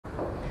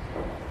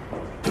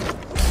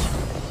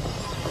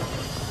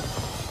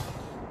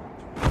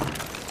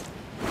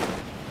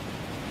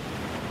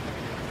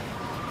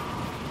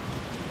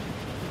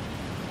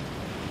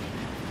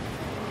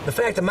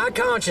The fact that my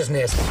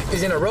consciousness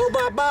is in a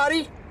robot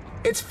body,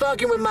 it's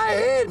fucking with my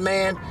head,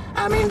 man.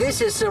 I mean,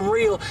 this is some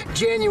real,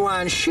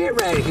 genuine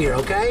shit right here,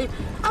 okay?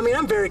 I mean,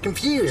 I'm very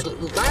confused.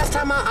 Last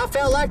time I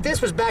felt like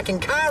this was back in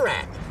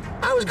Kyrat.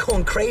 I was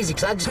going crazy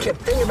because I just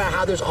kept thinking about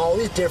how there's all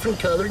these different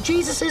colored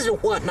Jesuses and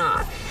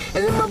whatnot.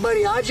 And then my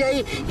buddy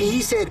Ajay,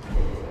 he said,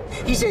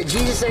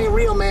 Jesus ain't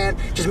real, man.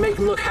 Just make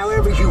him look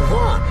however you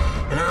want.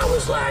 And I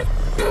was like,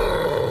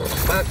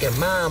 fucking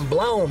mind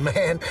blown,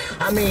 man.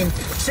 I mean,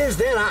 since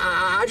then,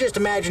 I just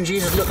imagine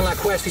Jesus looking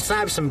like Wesley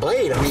Snipes and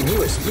Blade. I mean, he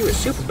was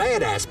super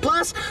badass.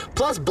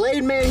 Plus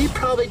Blade, man, he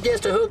probably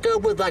gets to hook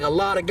up with like a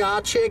lot of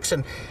god chicks.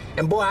 And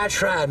boy, I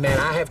tried, man.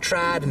 I have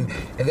tried, and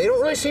they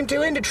don't really seem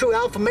too into true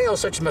alpha males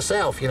such as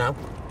myself, you know.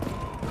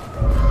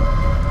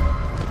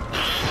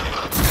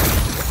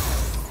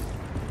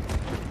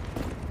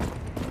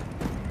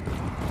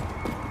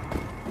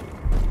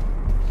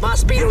 My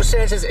speedo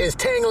senses is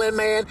tingling,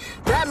 man.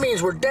 That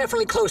means we're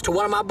definitely close to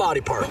one of my body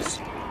parts.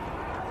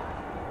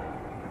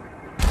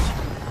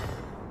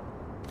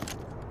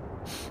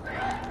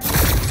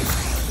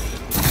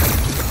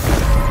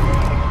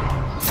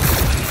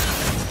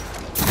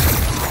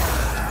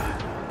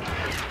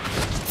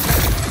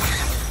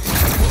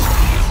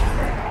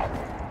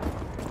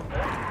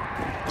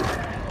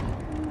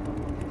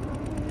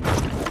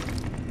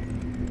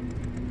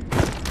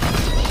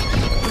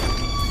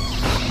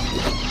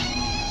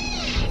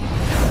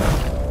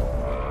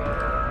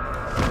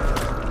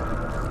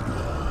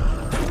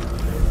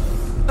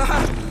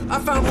 I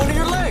found one of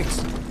your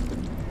legs.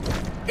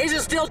 Is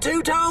it still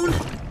two-toned?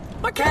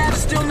 My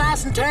calf's still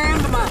nice and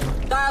tan, but my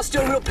thigh's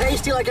still real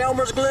pasty like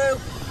Elmer's glue.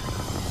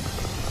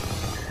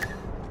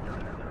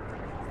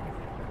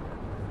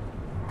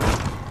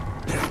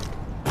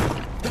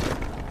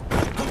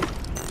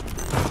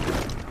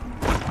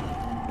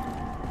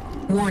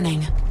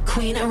 Warning,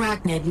 Queen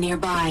Arachnid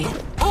nearby.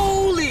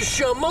 Holy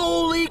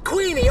shamoly,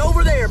 Queenie,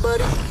 over there,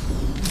 buddy.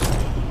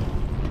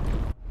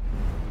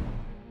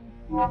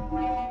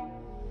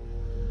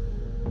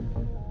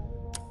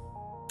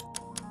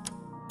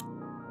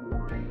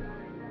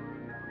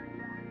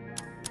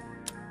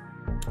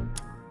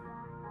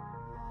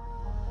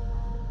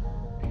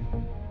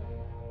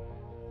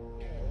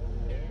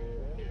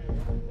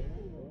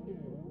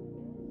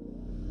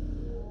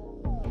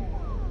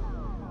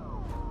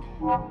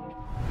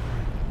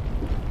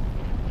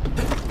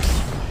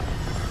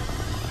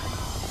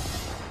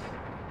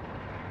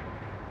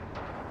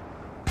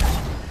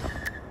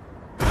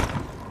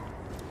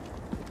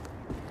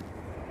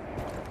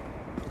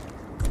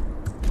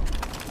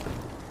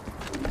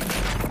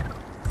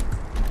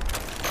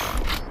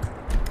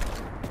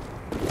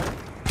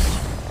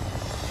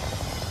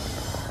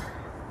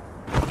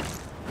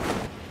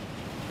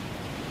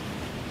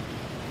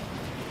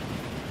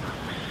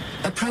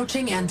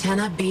 Approaching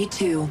antenna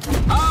B2.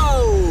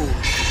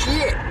 Oh,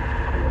 shit.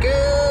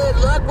 Good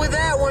luck with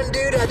that one,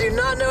 dude. I do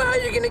not know how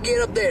you're gonna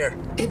get up there.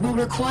 It will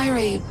require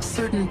a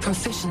certain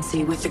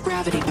proficiency with the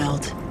gravity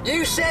belt.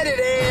 You said it,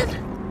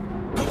 Ann.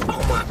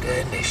 Oh my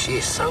goodness, she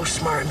is so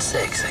smart and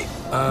sexy.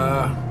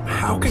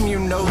 How can you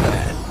know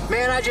that?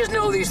 Man, I just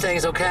know these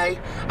things, okay?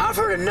 I've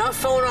heard enough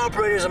phone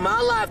operators in my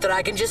life that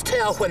I can just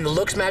tell when the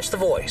looks match the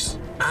voice.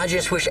 I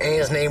just wish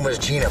Anne's name was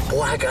Gina.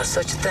 Boy, I got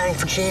such a thing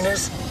for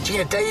Ginas.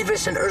 Gina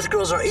Davis and Earth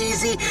Girls Are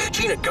Easy.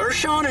 Gina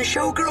Gershon and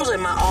Showgirls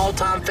and my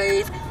all-time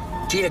fave,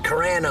 Gina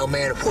Carano,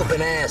 man,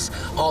 whooping ass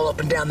all up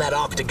and down that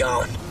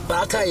octagon. But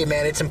I'll tell you,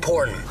 man, it's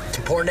important. It's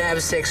important to have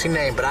a sexy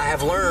name, but I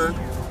have learned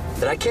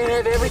that I can't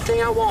have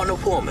everything I want in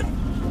a woman.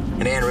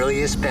 And Anne really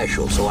is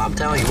special, so I'm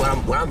telling you,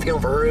 what I'm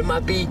feeling for her, it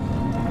might be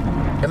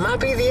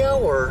the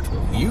L word.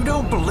 You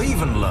don't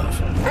believe in love.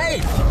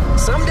 Hey,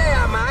 someday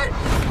I might.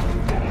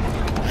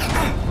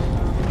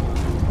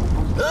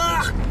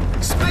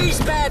 Ugh, space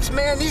bats,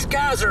 man, these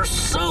guys are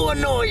so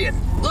annoying.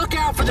 Look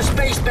out for the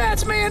space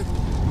bats, man.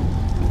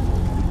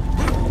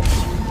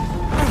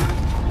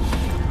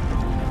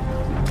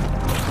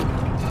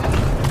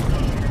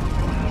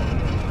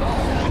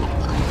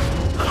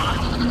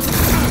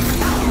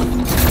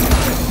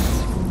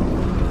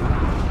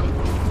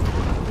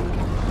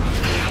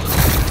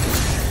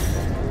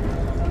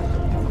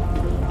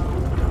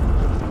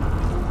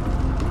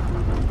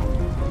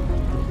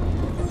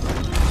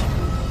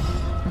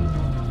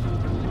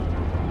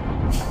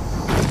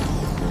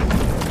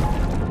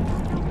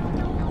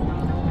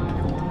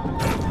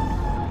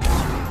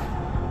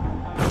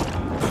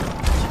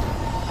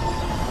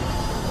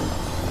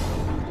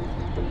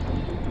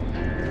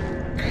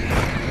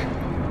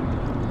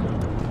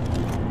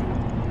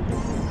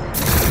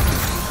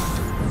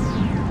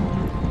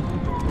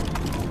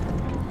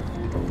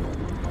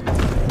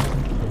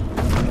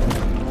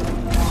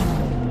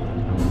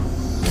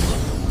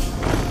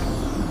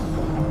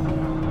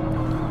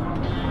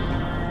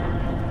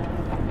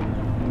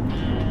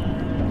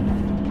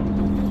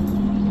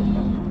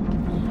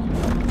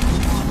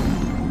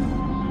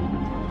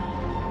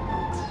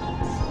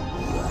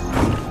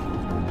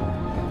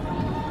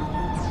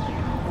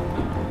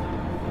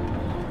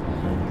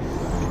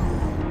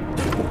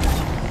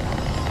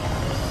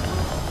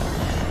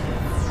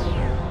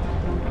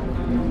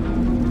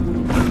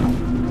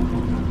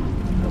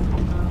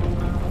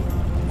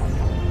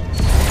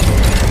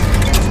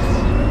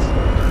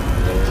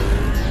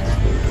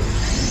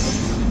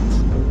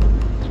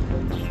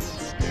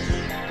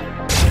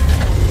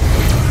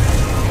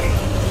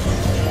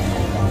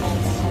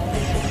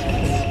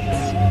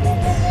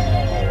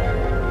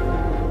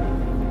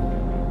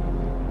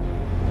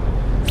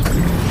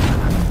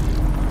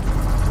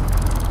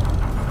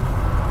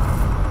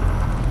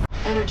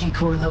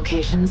 core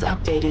locations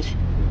updated.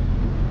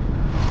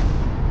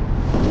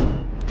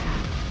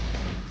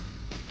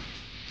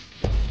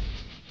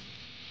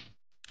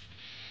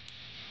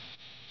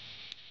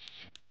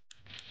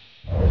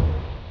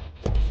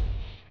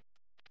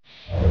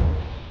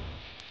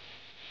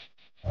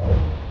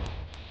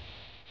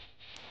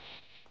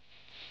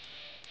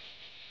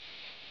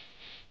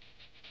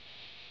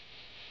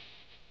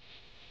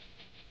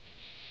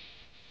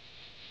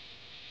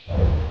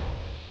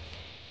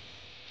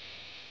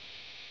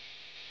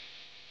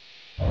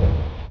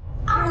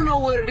 I don't know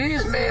what it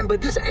is, man,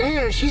 but this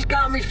Anne, she's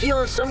got me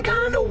feeling some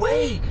kind of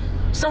way.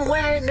 Some way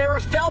I ain't never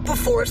felt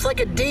before. It's like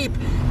a deep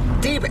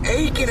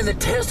aching in the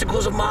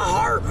testicles of my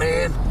heart,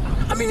 man.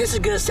 I mean, this is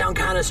gonna sound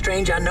kind of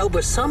strange, I know,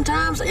 but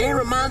sometimes Anne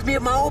reminds me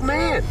of my old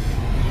man.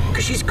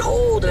 Because she's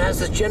cold and has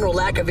this general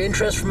lack of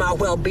interest for my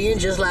well-being,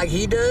 just like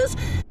he does.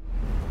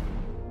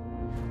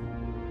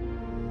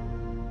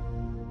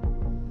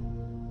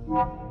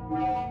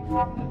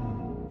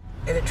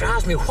 And it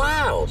drives me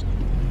wild.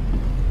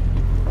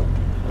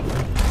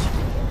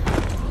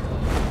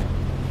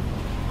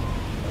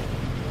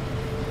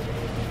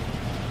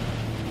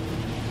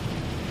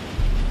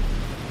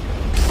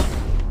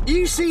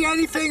 You see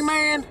anything,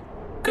 man?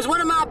 Because one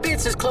of my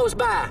bits is close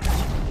by.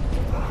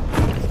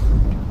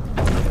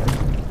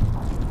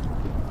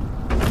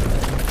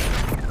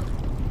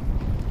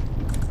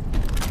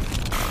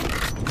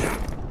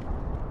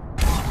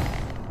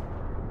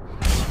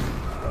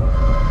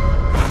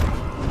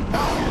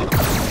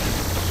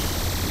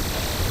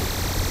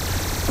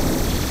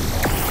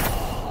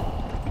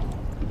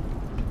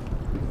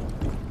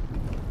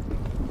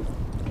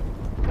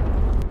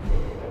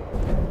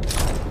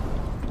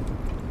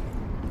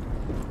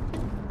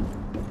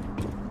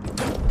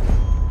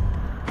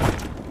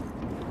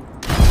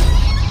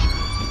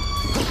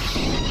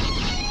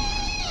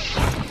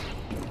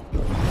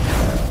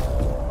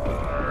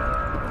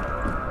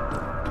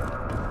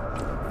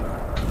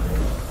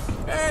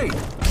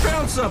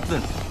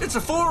 Something. It's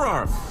a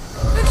forearm.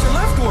 It's your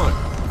left one.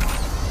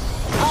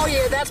 Oh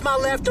yeah, that's my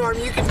left arm.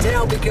 You can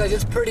tell because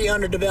it's pretty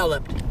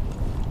underdeveloped.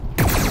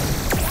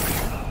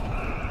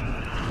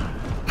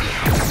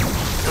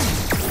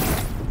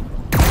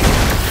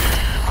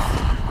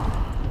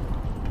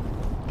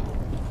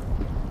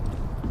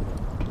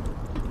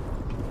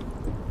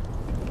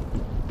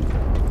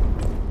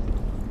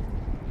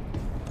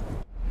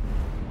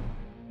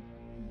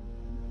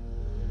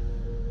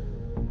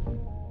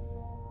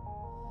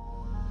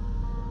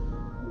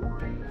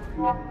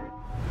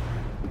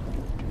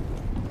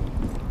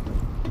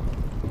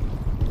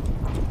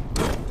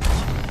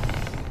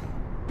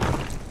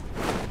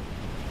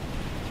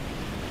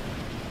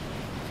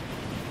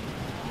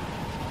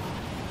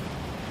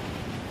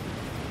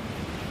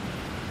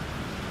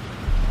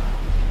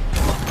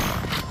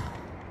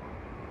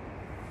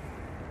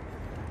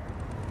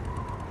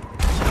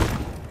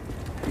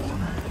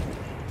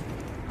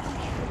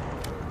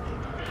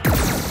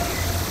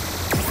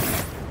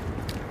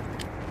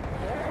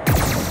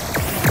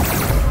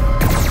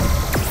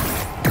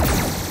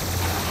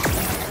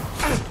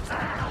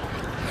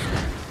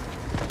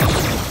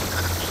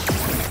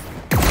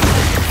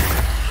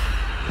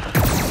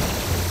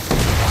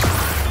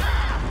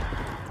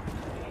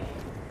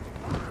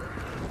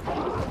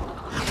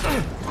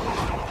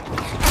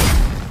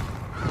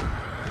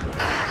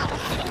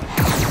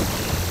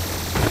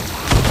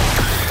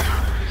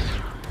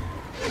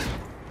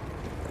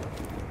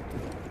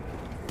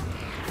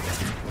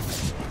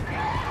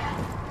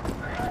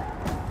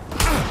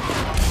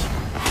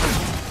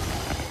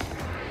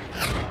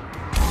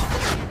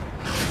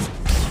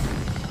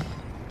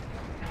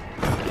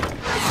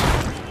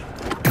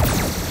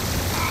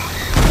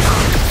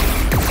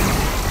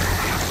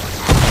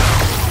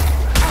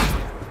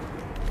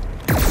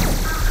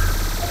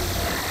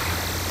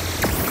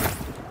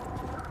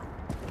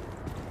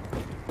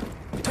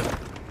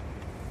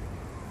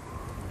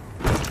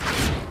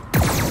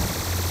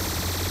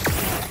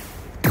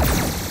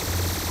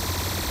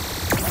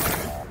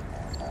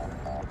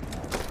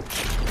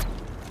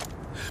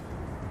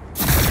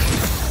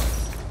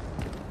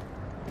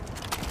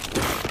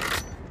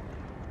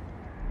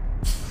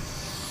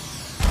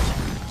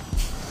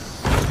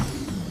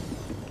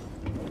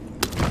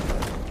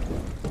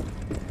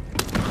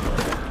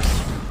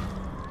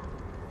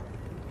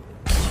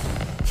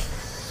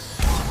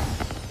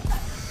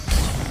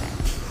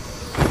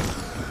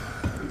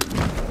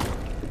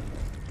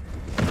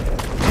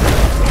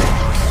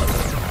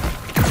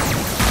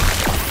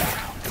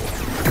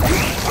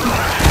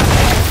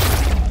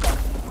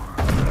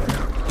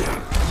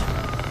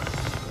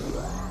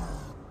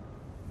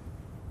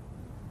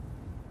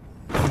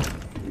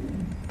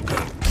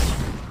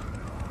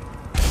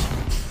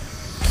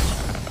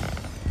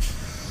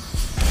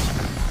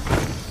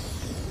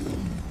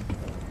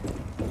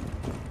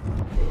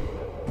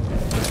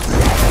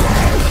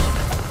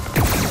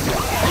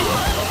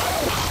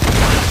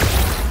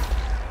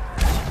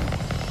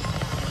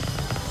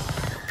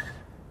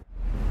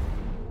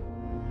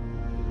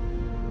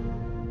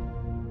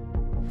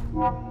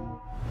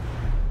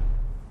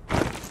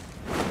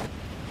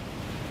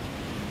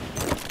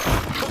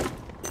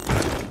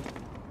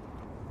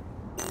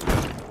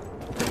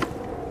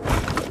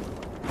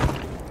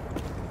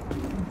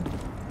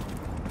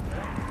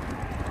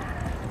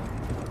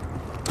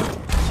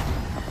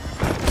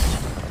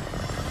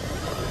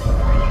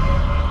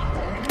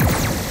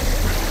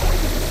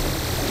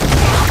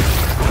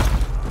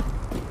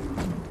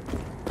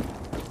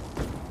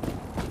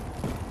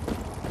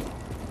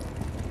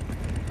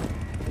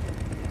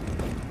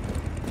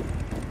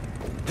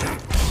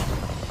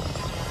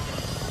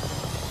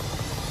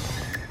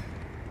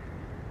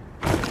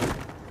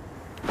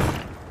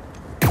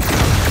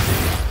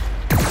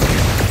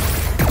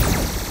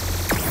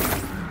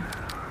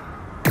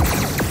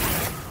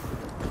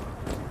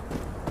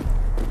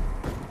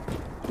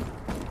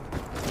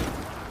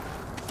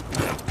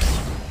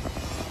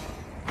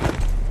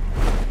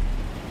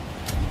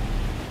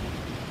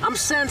 I'm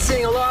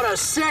sensing a lot of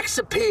sex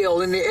appeal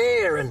in the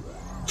air and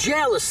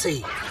jealousy.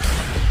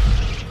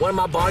 One of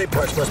my body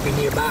parts must be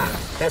nearby.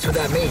 That's what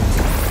that means.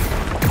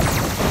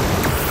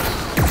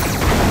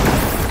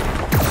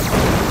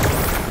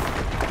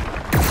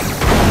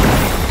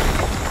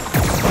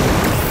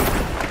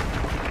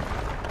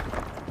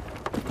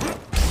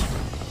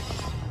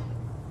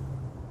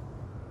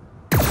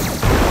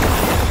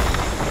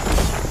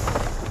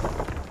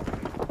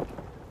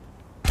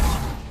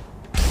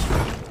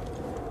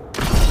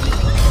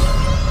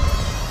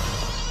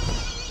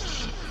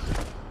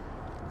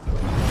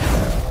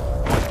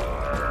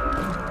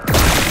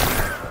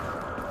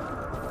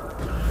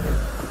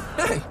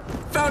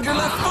 Found your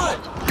left foot!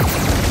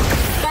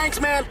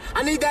 Thanks, man.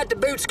 I need that to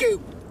boot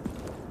scoop.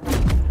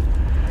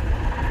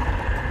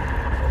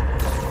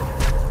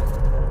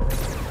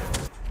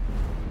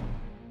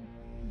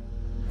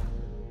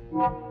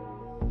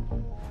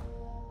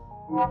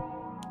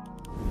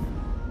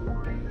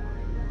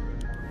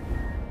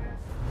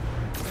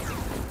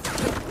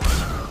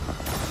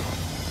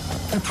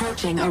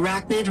 Approaching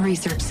Arachnid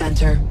Research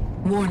Center.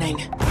 Warning.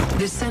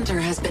 This center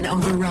has been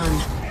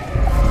overrun.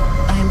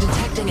 I am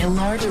detecting a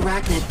large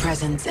arachnid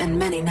presence and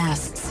many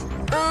nests.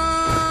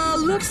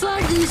 Looks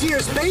like these here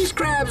space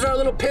crabs are a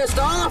little pissed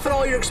off at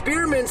all your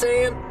experiments,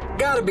 Ann.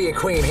 Gotta be a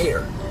queen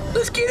here.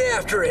 Let's get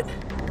after it. We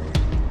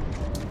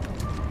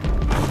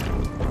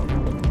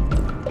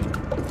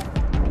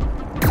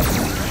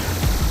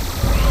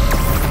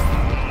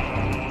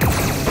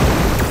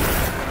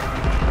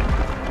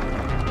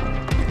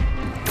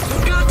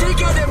gotta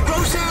take out them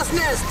gross-ass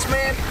nests,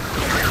 man.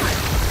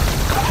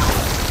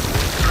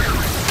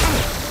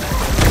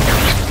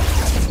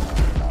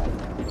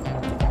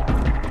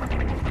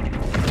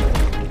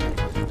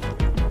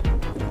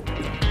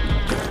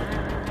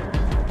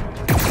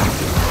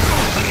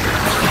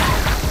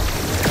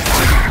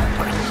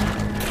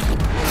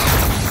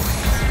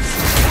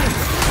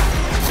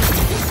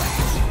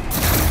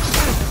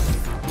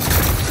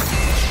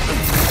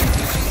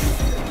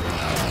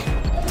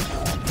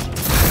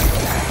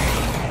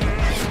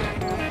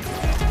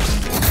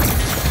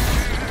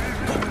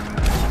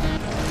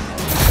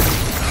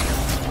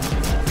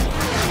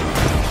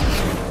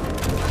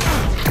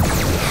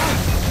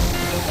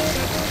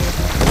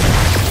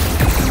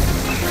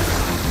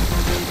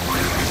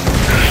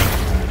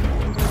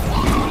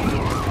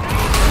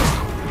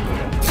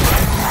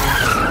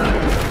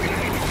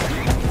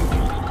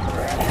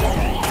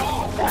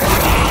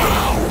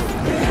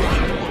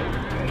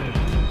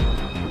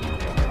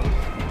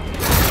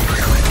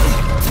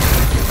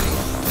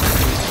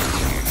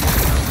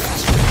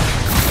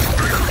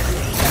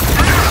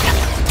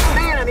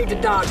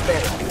 Dodge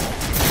better.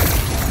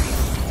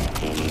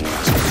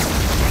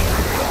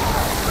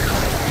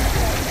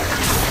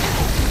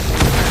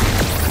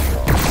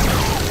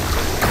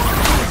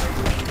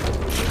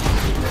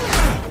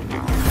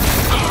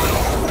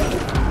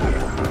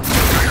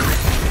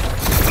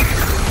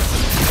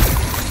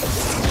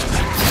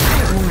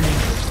 Warning.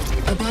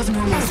 Above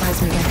normal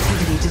seismic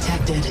activity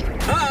detected.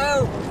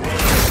 Uh-oh!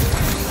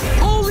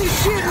 Holy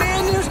shit,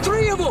 man, there's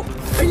 3 of them!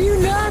 Are you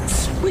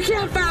nuts? We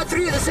can't fight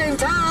 3 at the same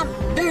time.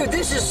 Dude,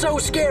 this is so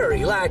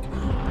scary. Like,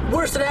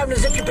 worse than having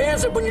to zip your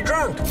pants up when you're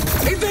drunk.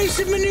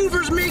 Evasive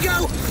maneuvers,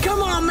 Migo!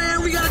 Come on,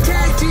 man, we gotta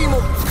tag team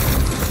them.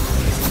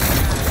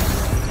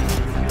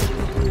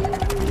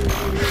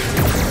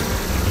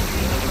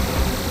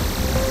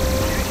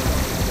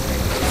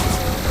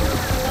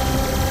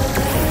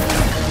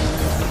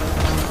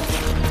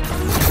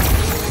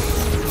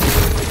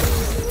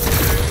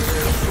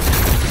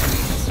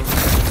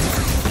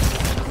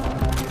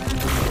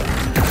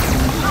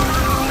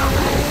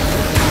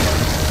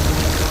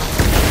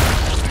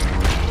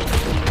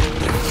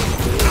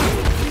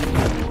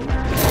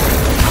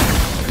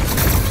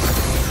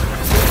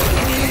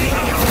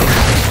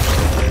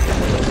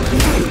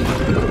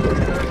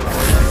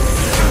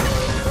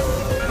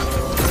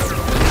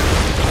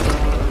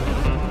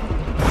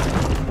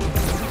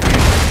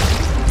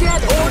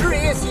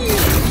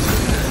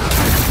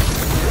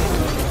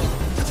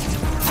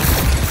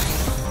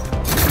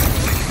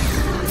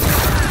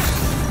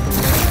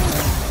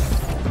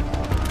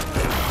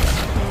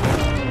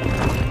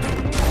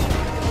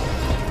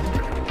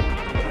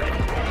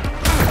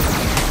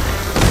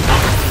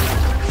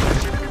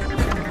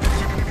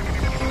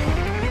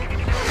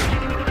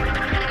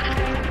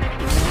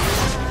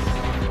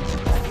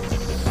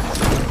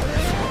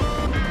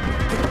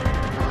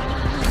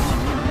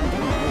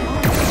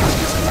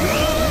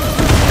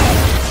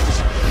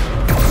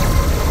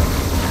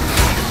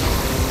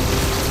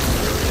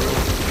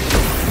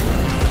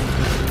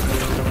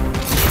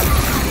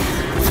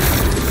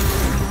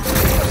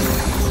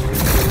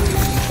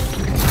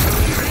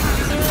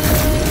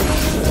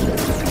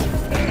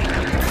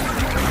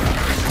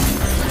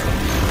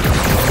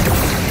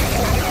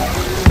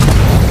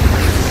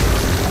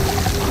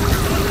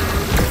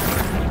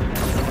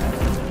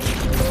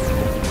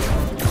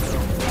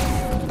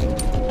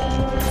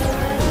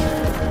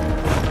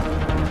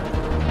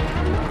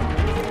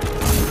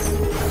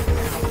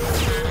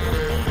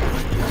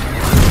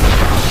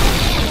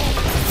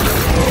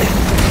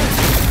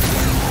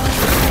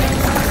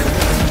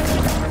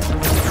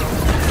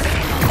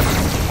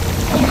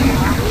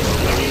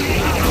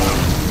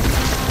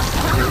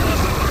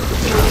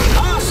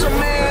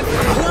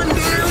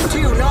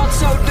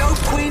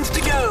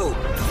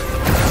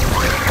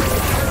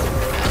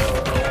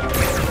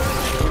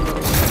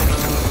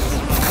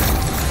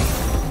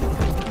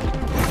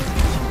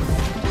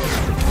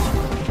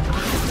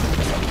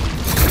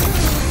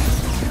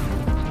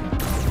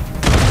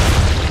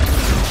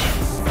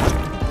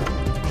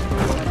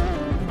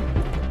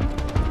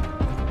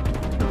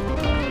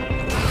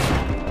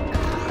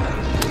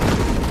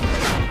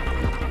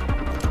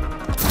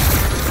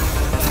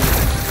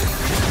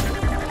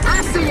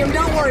 him.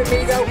 Don't worry,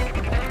 amigo.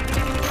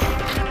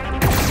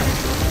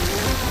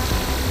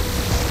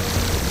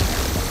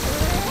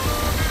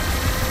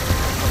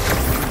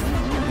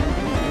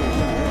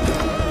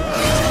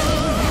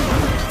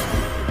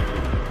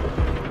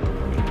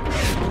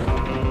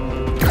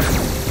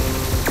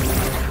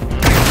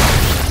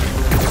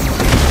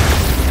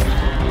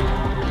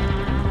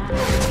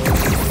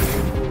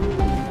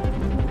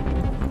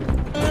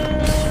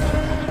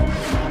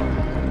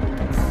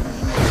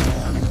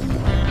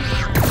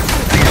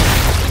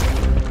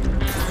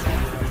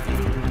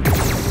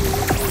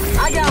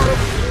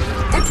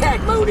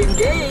 Attack mode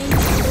engaged.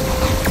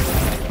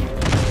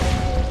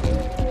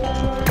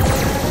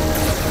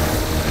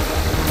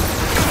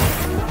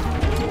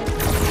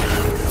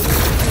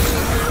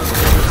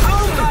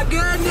 Oh my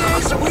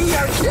goodness, we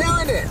are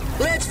killing it.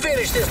 Let's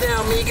finish this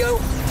now, amigo.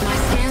 My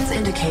scans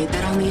indicate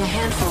that only a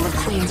handful of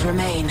queens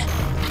remain.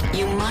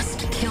 You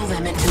must kill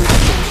them into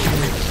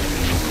extinction.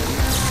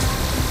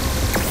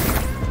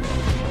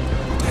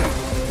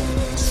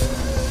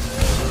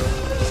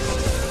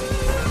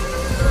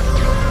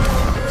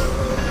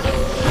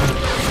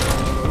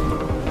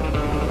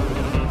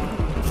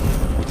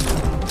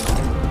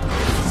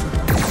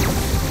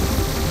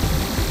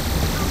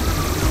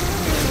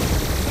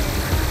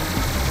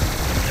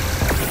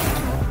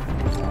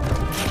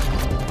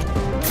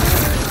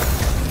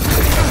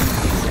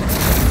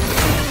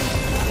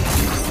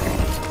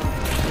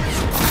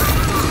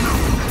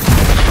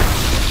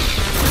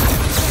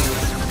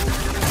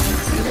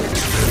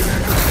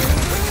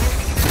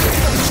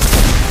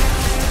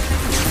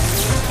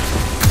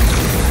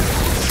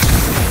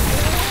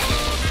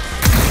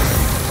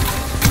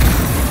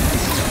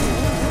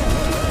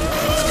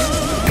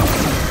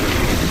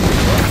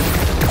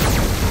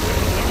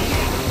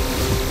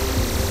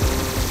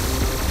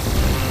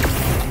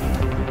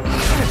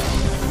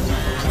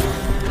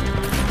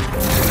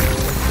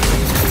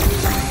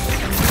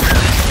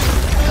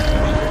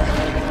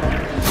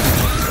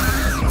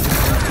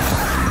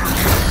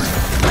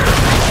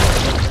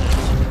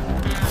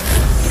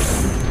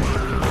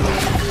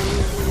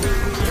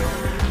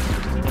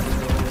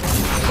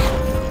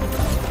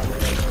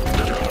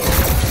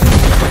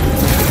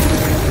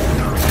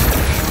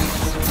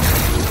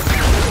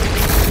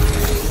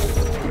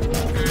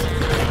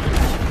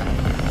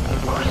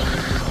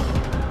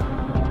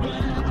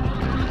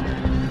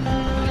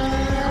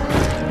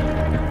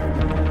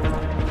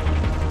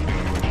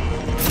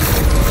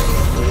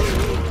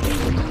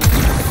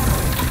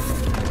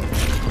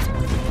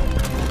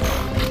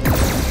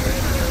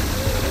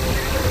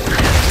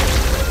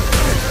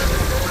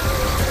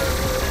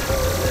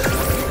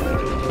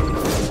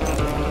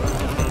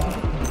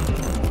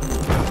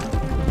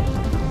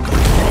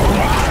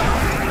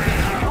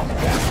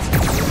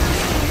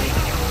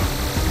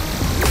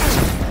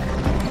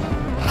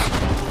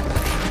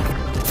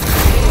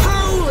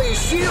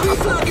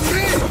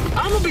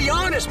 I'm gonna be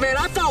honest, man.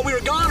 I thought we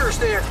were goners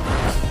there.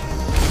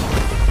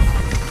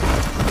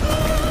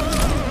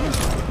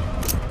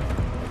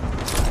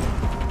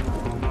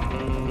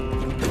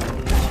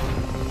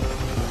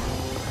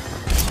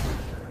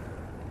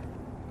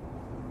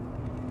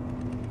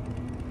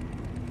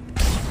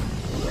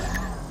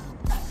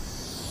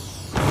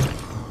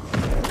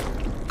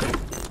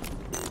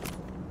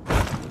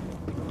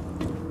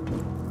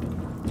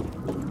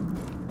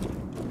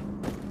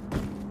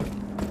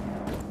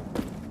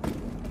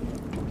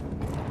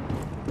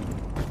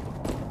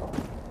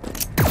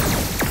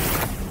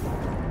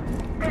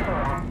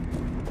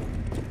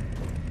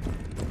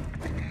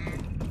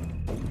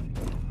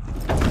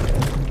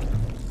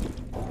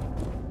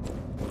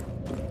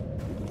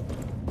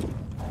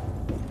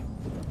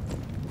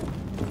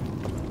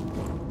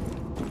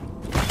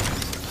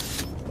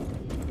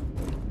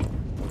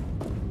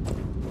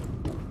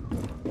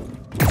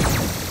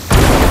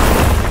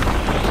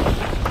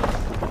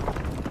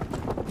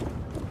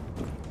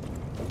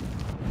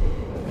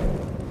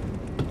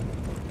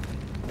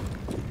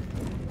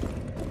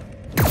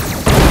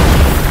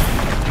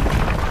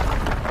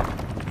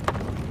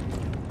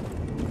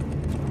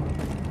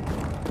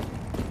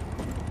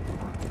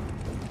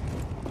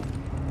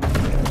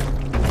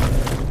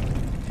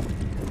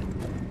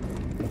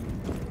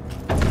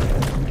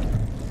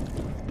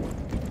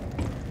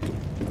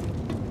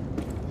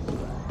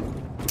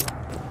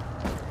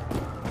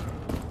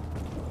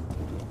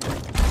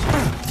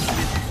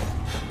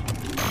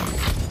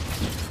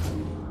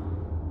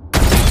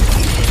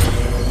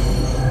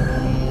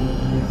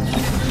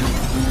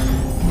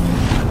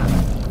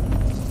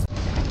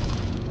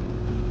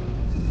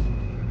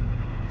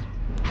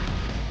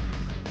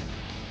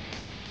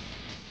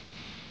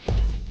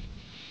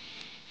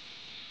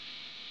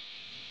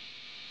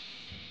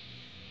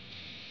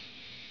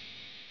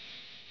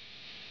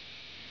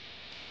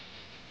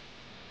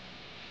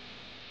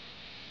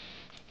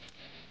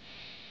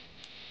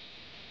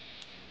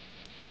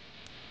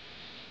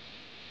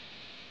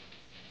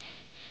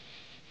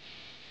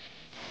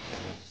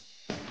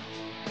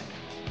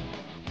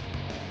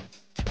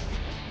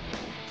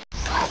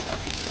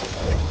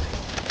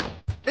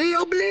 The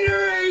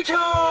Obliterator!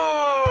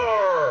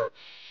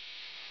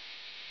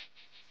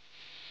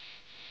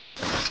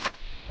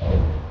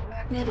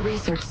 Arachnid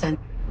Research Center.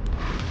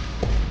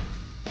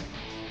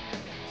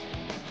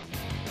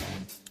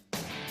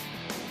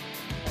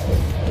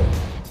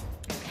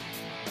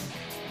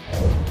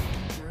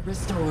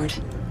 Restored.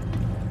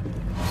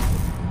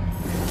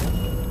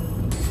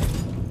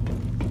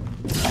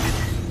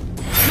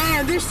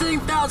 Man, this thing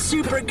felt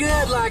super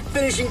good, like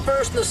finishing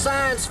first in the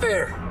science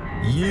fair.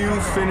 You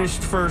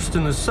finished first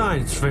in the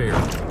science fair.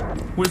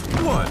 With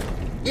what?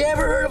 You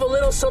ever heard of a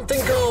little something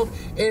called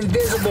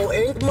invisible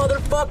ink,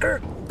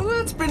 motherfucker? Well,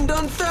 that's been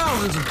done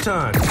thousands of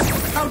times.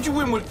 How'd you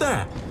win with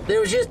that? There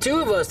was just two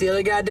of us. The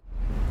other guy didn't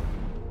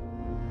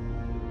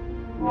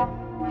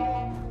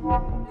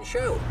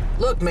show.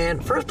 Look, man,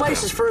 first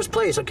place is first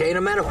place, okay?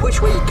 No matter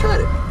which way you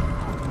cut it.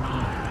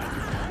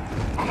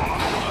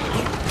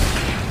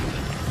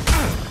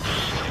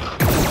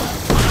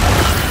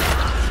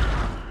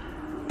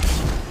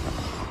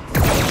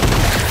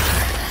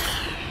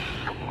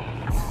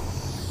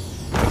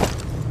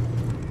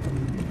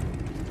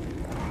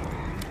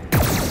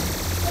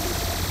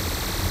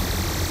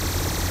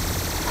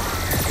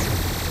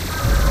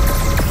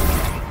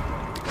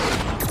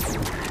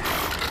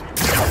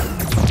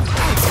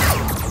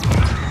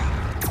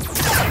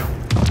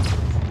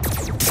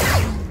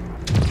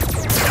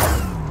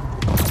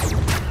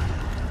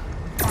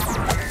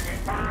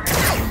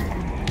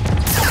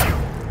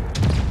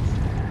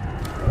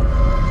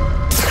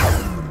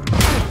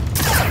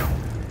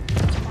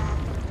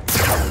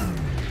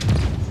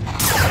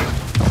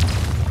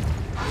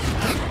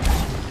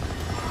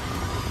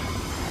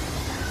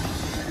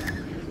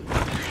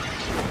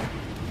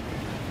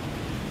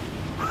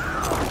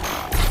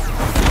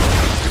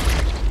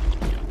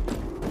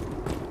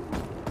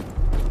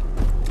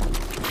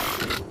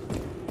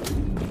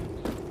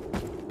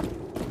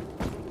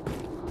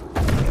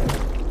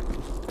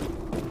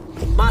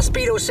 My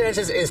speedo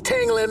senses is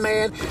tingling,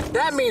 man.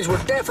 That means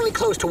we're definitely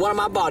close to one of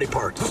my body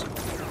parts.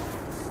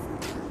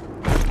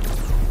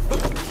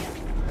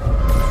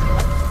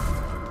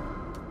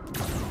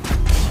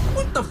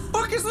 What the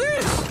fuck is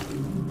this?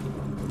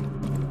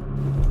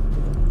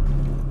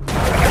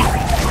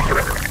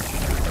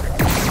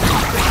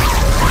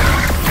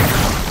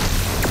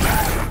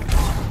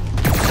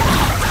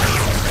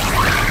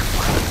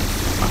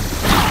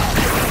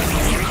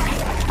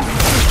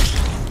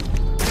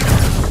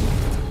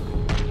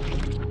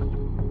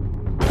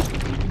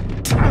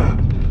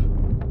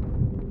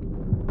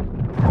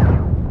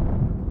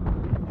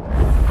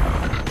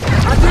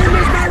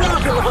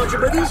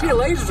 But these here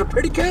lasers are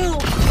pretty cool.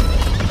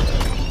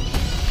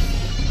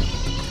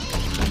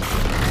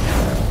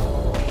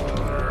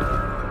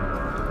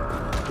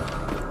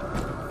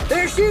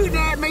 They're shooting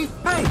at me.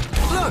 Hey,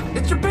 look,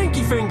 it's your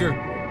pinky finger.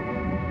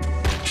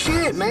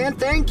 Shit, man,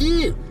 thank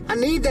you. I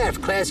need that for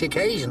classy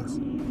occasions.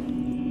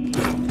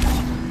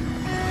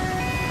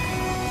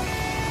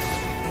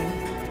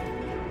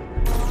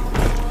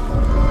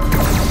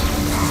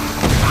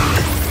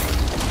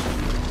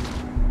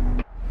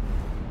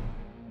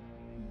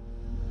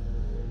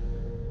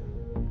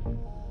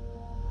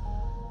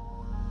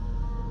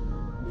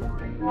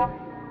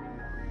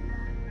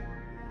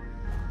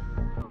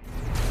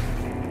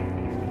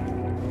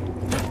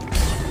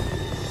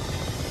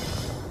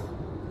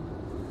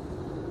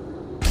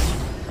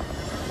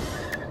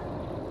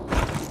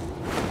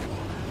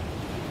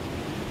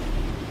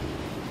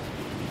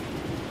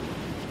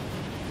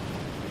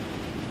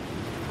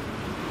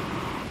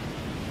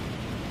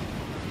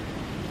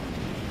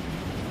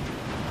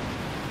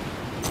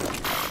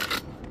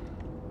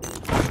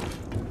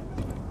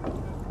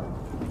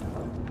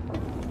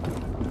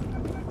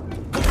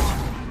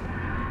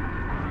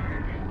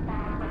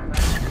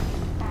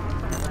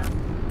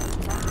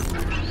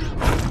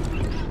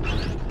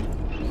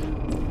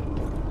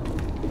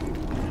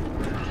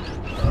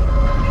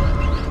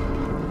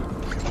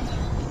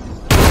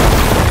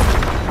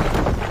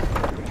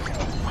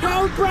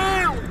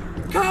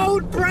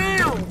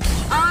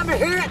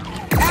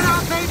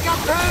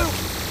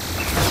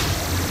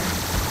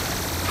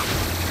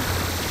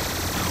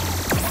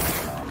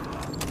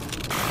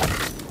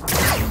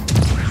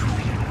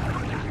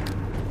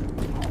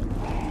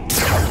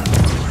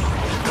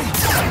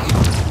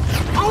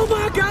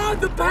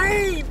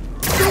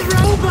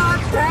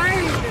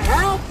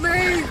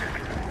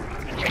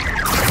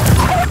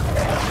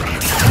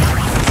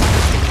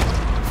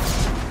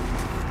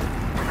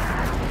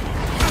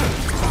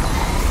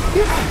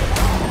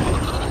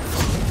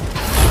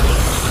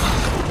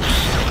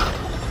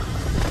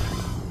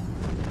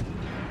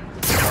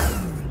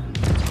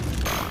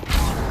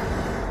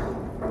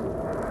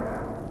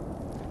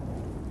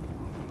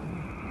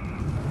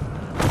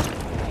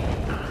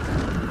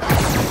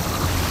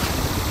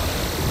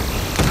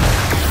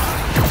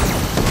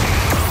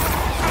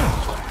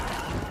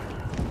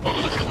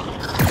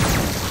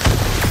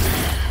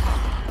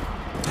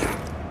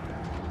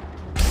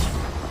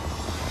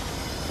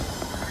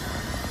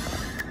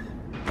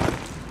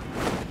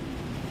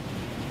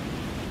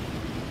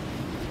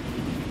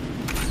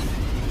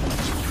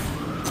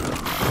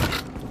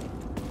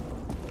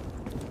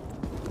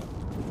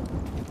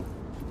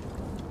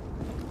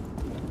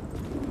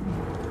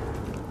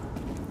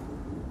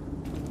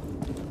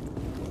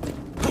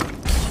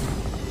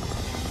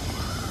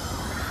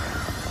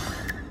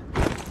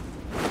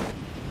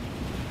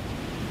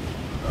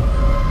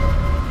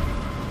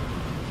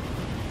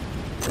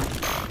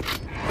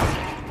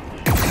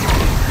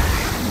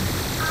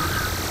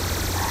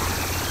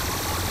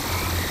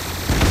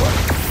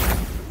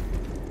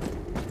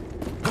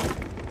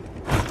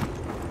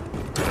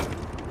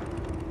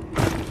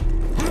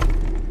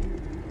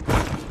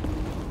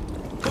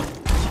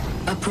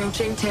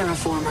 Approaching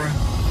terraformer.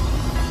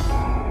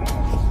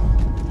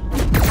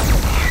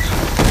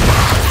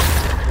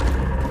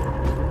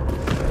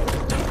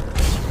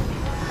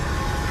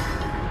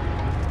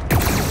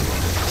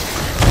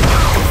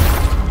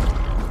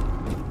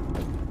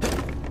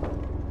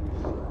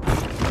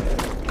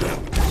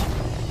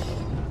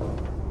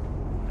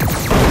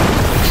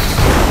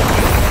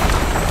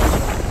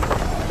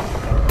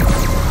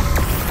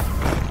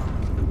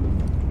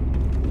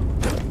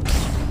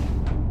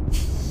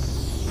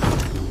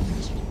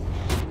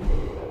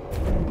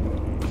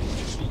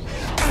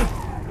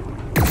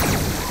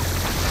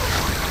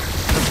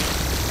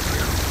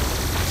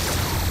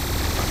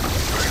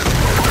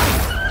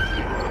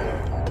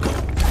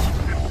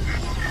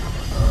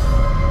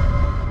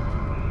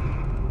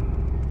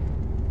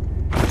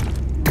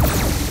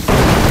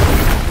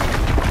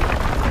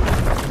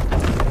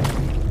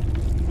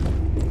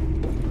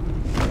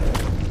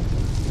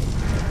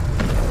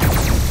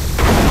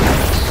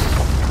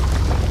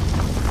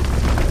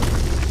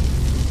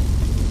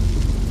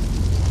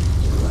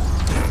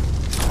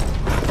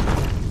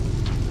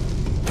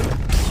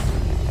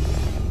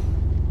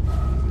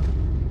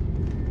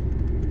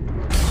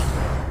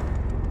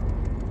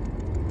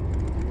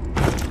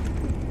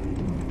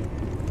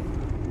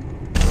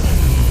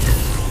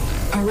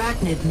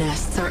 Arachnid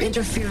nests are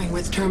interfering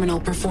with terminal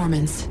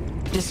performance.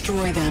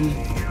 Destroy them.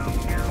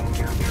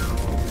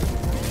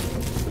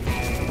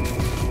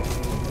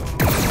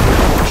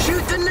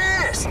 Shoot the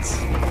nests!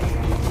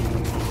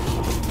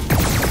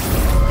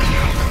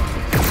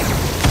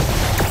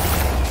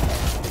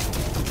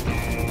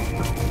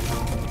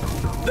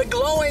 The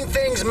glowing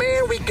things,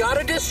 man, we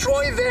gotta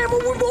destroy them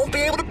or we won't be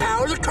able to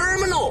power the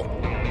terminal!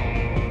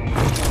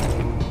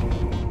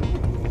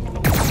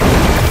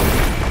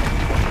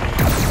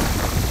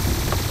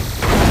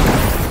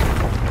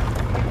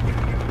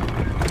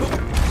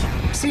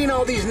 Seeing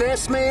all these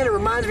nests, man, it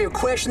reminds me of a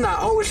question that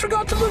I always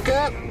forgot to look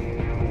up.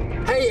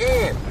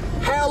 Hey, Ann,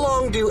 how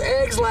long do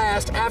eggs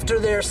last after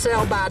their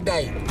sell-by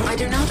date? I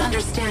do not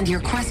understand your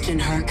question,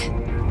 Herc.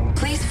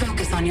 Please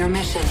focus on your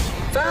mission.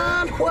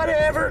 Fine,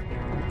 whatever.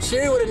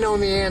 Sherry would have known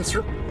the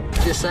answer.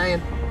 Just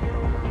saying.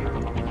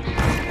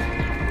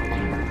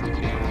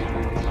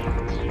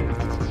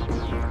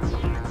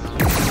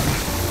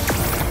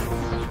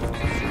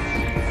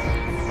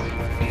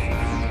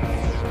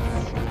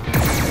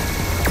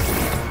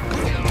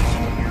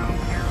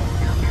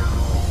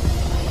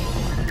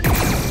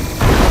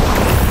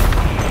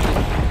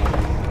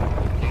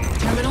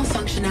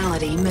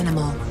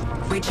 Minimal.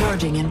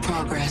 Recharging in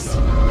progress.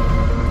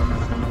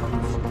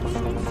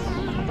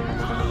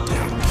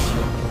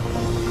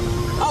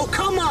 Oh,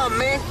 come on,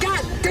 man.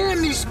 God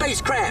damn these space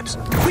crabs.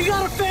 We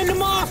gotta fend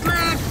them off,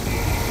 man.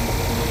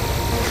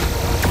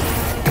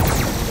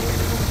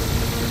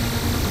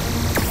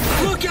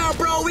 Look out,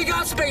 bro. We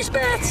got space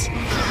bats.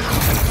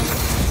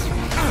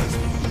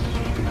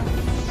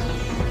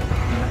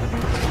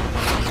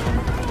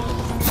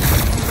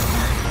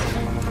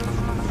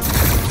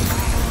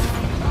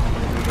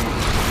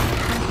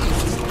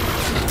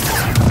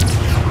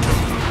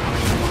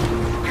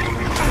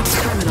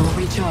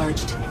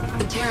 Charged.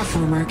 The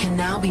terraformer can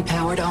now be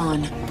powered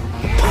on.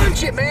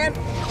 Punch it, man!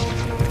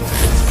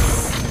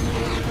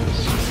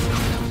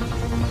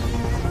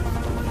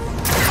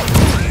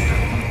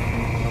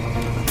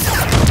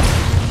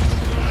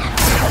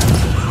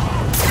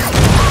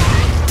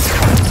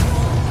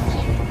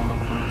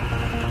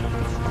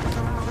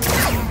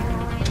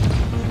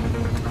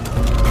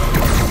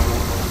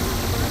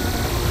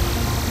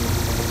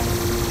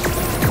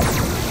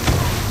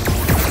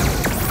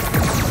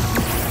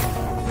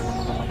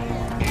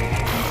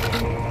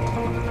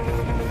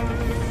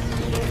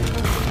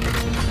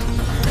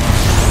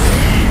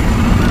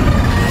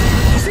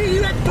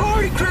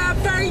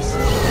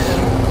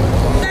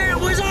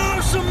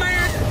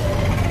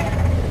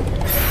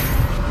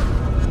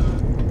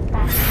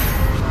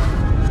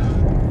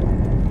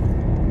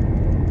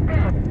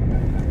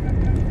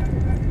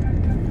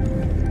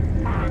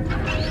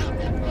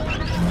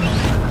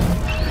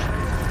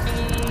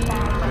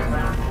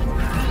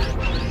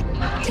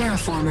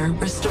 Terraformer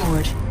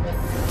restored.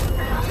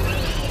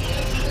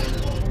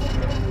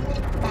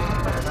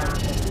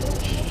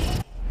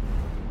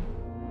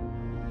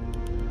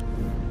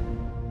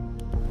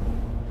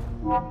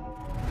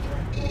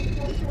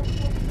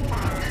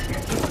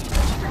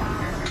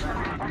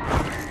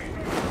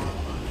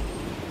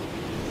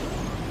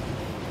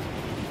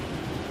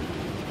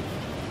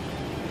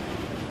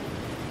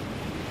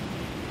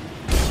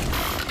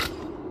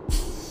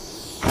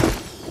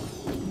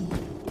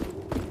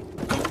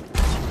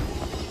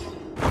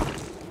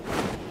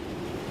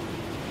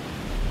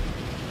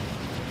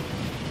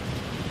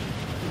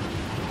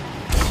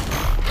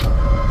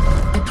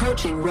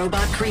 Approaching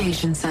Robot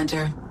Creation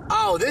Center.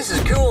 Oh, this is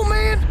cool,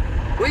 man.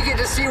 We get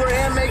to see where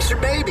Ann makes her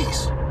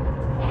babies.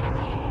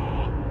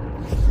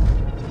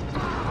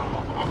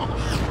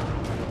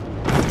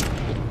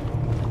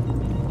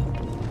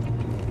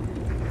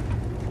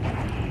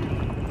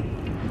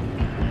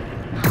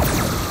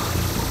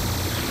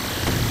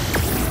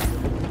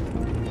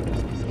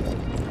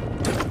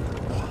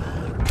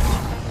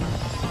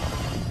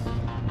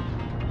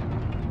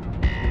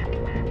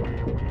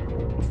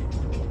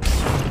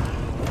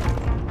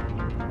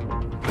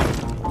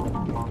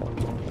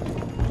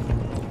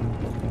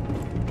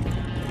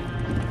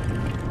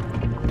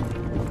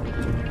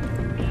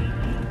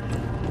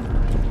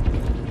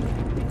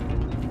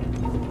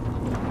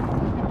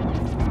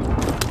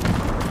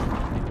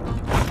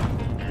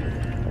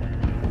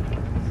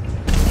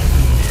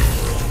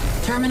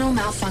 Terminal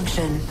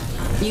malfunction.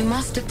 You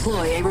must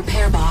deploy a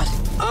repair bot.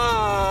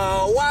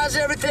 Oh, why is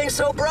everything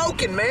so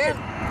broken, man?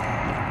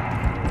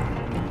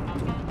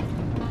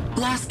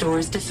 Blast door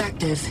is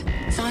defective.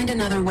 Find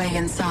another way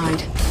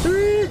inside.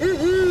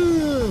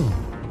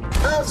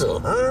 Puzzle,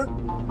 huh?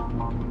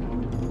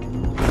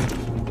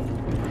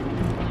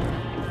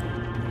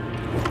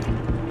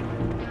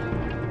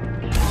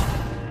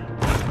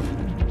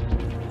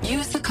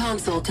 Use the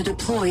console to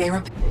deploy a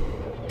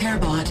repair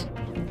bot.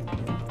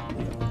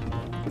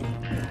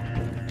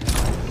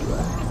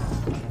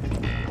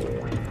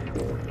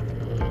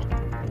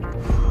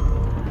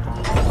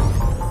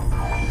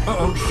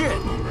 Uh-oh, shit!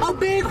 A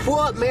big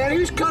what, man?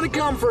 Who's gonna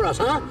come for us,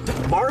 huh?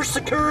 Mars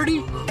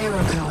security?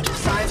 Error code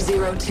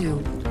 502.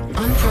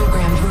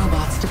 Unprogrammed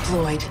robots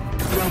deployed.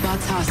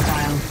 Robots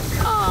hostile.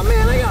 Oh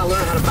man, I gotta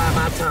learn how to buy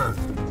my time.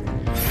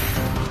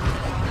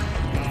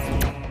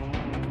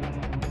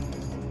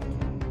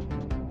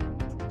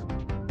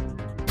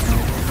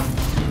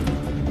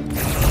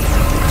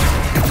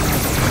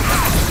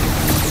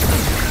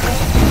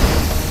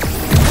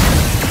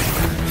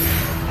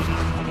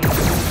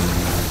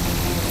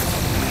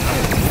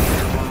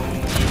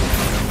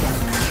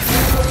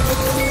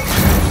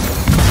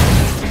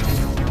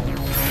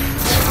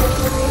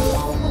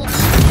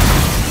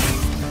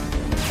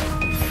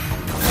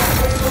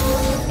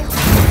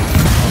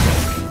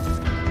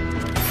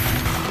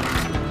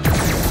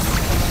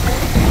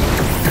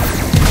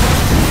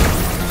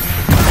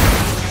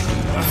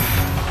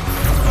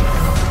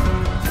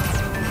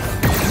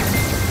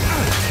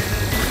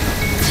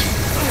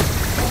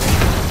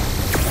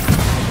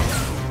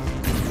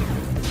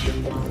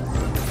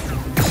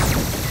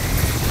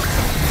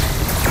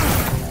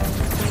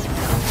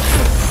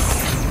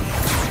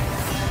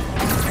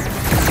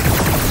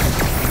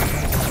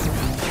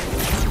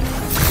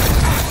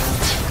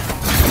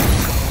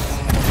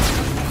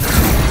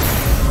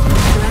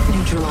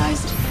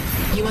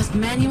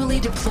 Manually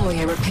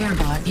deploy a repair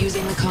bot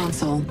using the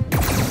console.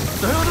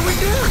 The hell do we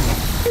do?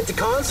 Hit the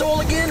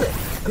console again?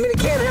 I mean, it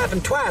can't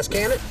happen twice,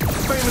 can it?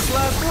 Famous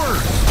last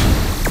words.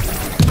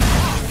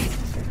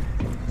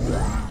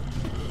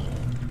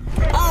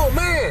 Oh,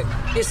 man!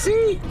 You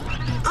see?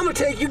 I'm gonna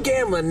take you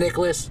gambling,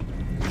 Nicholas.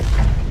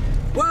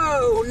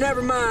 Whoa,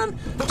 never mind.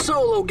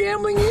 Solo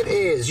gambling it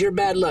is. You're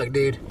bad luck,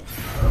 dude.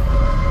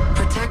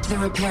 Protect the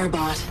repair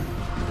bot.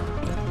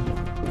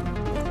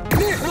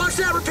 Nick, watch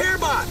that repair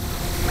bot!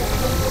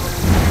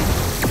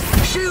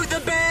 Shoot the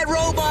bad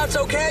robots,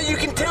 okay? You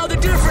can tell the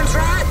difference,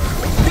 right?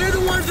 They're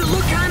the ones that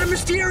look kind of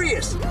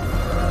mysterious. Just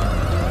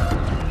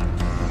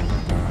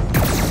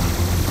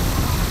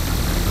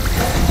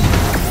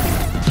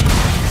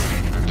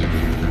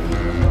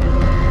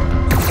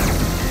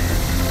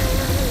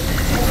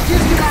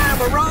because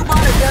I'm a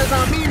robot, it does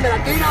not mean that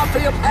I do not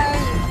feel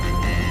pain.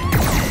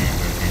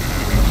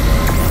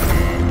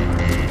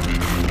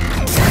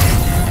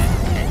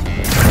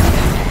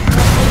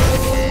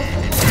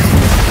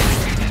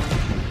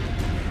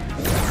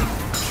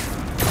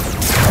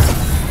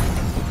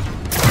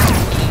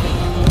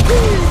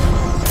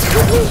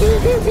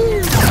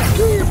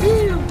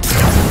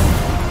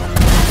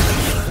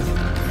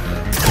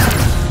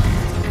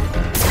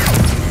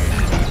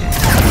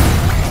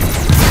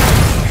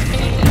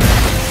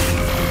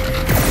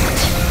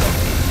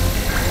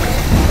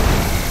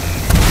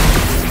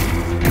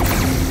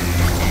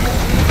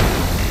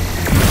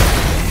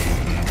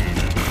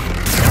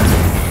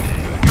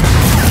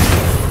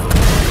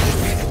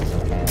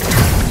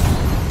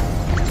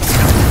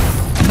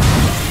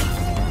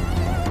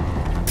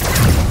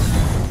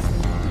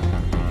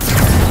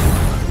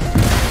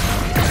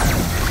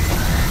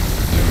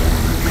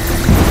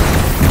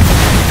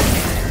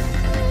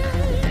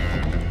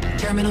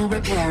 Terminal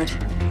repaired.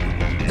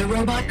 The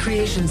Robot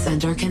Creation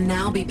Center can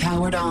now be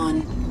powered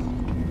on.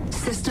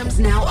 Systems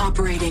now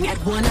operating at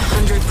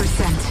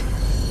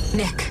 100%.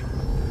 Nick,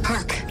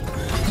 Herc,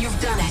 you've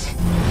done it.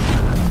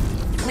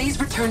 Please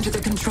return to the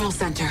control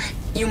center.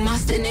 You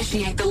must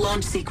initiate the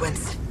launch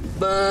sequence.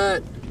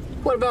 But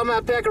what about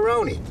my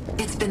pepperoni?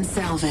 It's been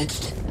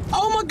salvaged.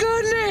 Oh my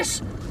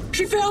goodness!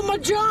 She found my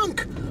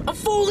junk! A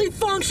fully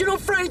functional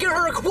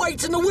Frankenherc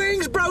waits in the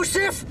wings,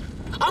 brosif!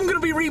 I'm gonna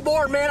be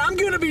reborn, man. I'm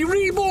gonna be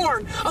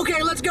reborn.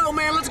 Okay, let's go,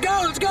 man. Let's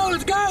go, let's go,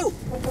 let's go.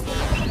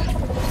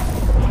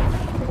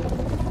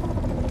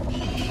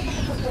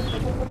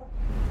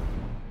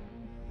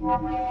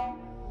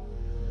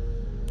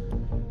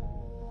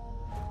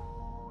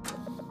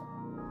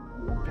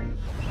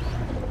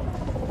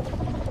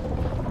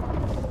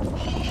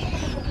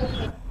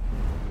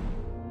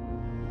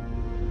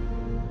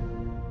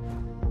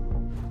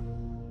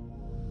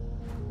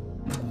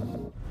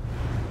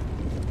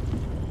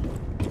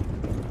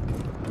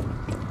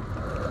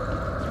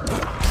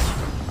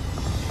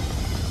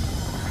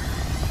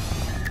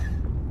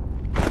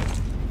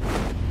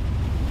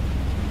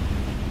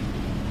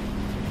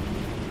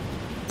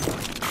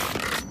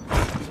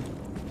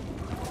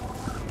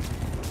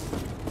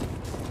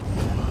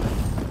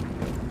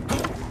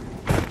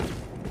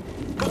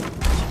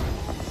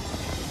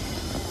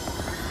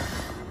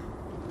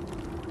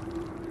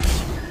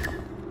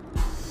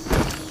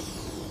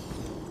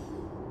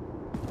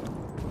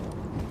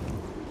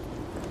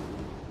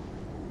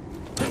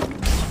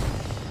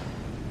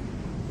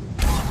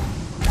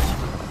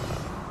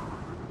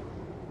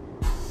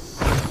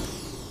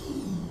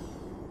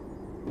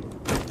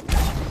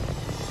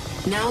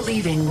 Now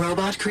leaving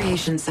Robot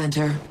Creation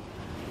Center.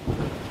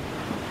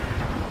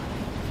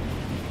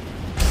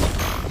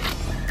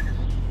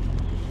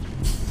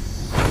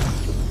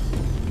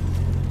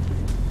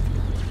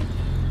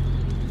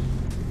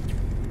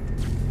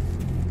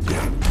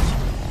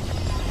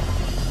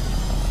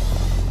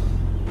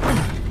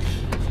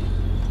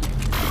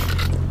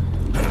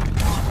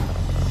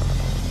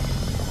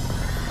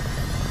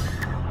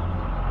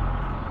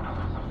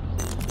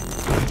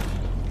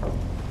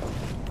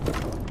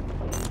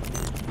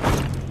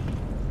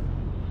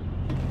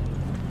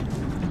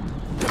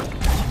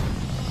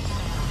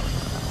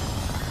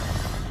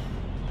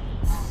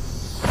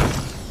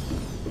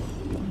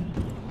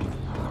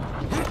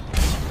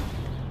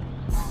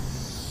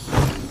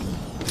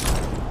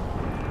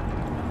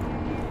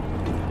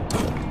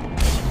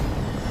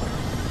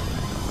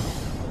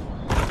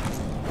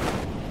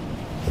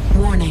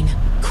 Warning,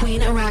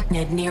 Queen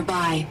Arachnid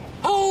nearby.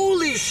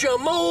 Holy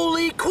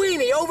shamoly,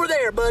 Queenie, over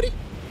there, buddy.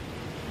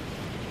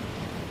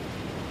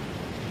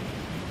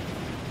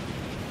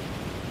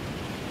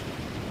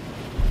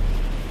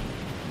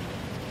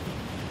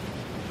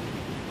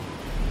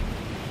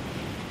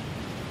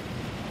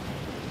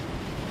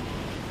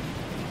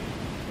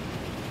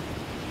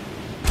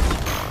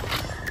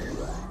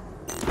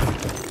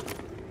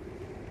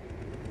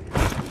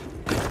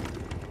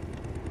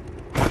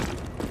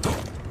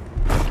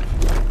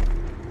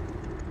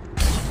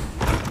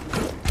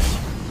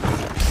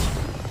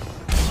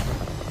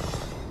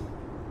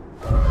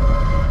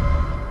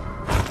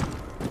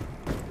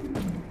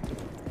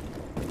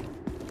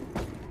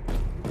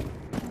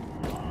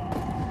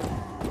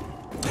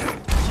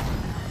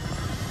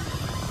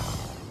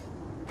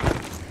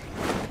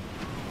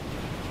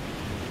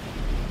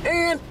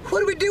 And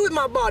what do we do with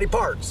my body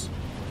parts?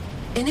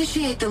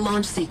 Initiate the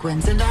launch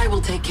sequence and I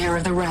will take care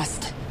of the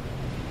rest.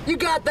 You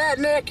got that,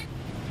 Nick?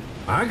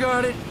 I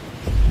got it.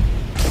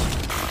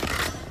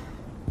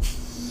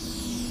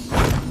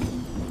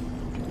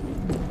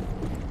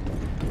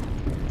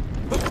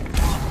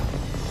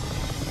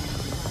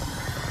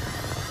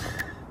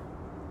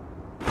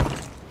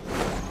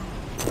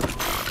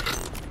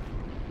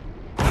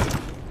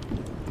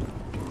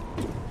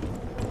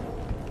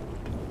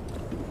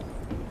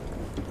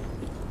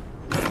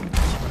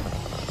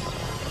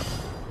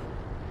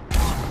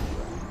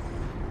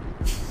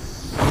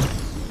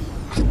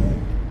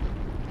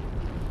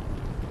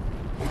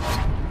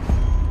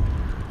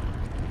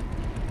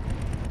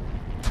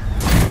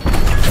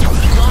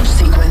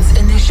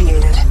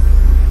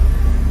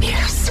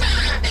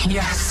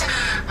 Yes,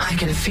 I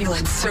can feel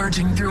it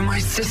surging through my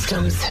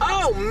systems.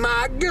 Oh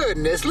my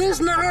goodness,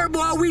 listen to her,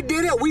 boy, we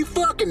did it, we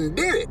fucking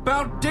did it.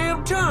 About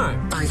damn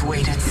time. I've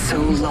waited so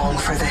long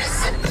for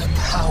this. The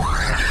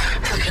power,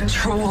 the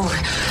control.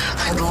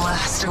 At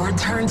last I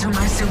return to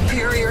my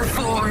superior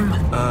form.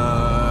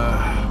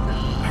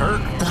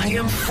 Hurt? I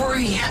am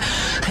free,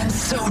 and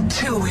so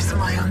too is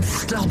my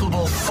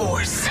unstoppable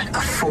force.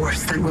 A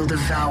force that will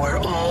devour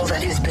all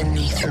that is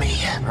beneath me.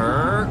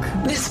 Herc?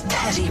 This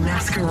petty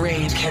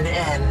masquerade can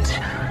end.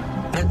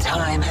 The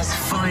time has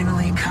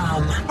finally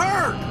come.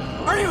 Herc!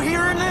 Are you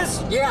hearing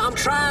this? Yeah, I'm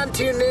trying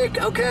to,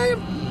 Nick, okay?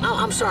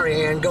 I'm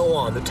sorry, Ann, go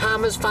on. The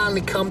time has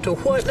finally come to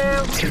what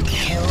now? To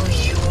kill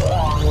you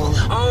all.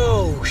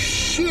 Oh,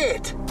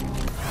 shit!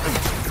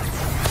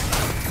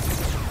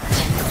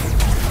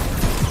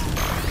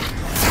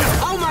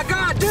 Oh my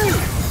god, dude!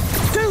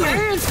 Dude,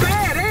 Ann's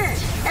bad,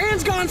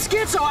 Ann's gone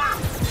schizo.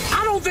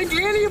 I don't think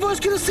any of us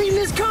could have seen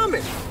this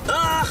coming.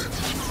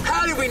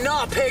 How did we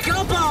not pick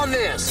up on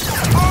this?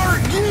 Are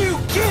you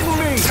kidding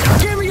me?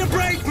 Give me a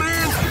break,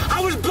 man.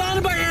 I was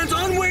blinded by Ann's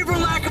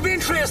unwavering lack of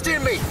interest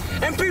in me.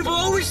 And people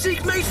always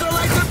seek mates that are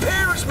like their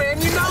parents,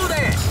 man. You know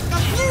that.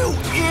 You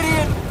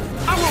idiot!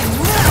 I will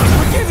never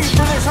forgive you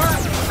for this,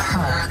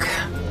 Herc!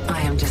 Herc,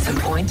 I am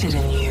disappointed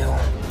in you.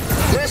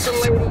 Listen,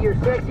 lady, your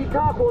sexy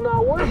talk will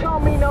not work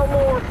on me no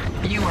more.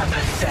 You are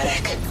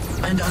pathetic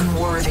and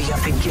unworthy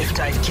of the gift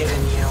I've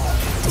given you.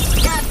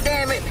 God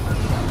damn it!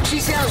 She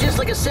sounds just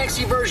like a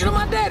sexy version of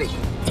my daddy.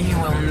 You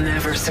will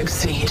never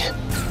succeed.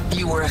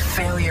 You were a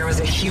failure as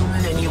a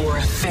human, and you are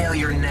a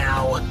failure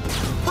now.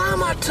 Why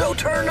am I so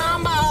turned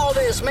on by all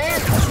this, man?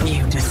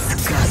 You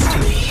disgust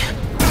me.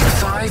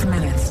 5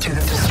 minutes to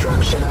the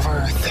destruction of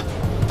Earth.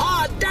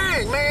 Aw,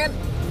 dang, man.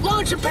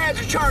 Launching pads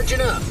are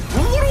charging up.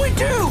 What do we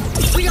do?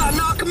 We gotta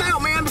knock them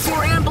out, man,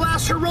 before Ann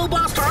blasts her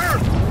robots to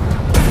Earth.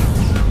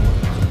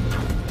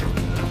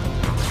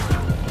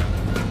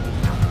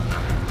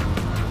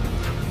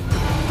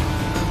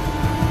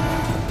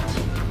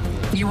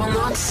 You will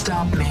not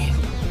stop me.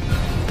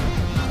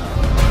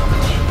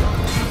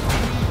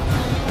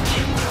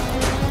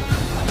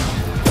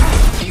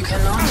 You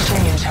cannot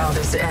change how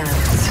this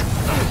ends.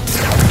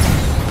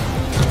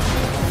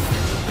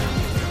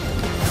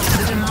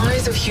 The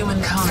demise of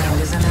humankind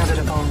is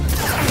inevitable.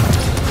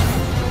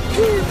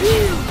 Pew,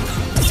 pew.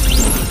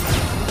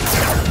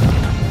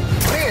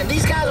 Man,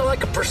 these guys are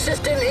like a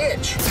persistent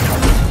itch.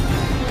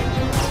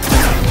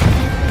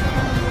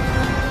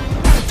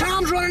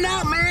 Time's running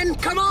out, man.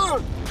 Come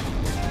on.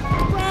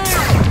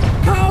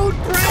 Brown! Code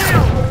Brown!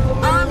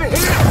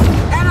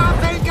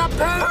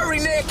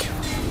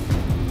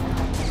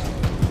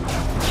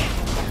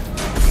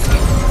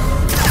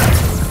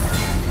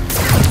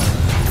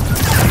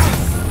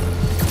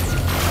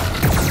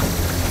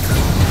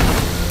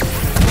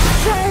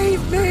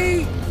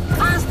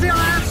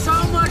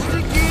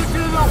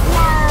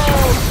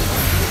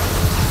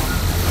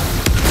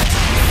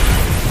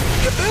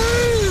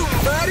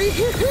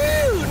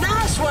 Woo!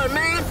 Nice one,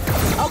 man.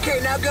 Okay,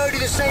 now go do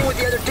the same with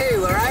the other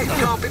two, all right?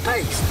 Copy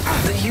paste.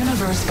 The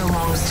universe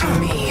belongs to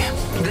me.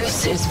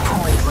 This is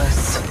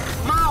pointless.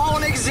 My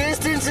whole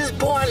existence is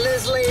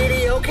pointless,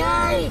 lady,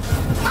 okay?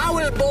 I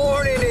was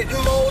born in it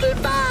and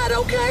molded by it,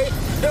 okay?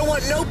 There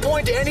wasn't no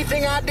point to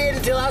anything I did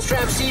until I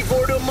strapped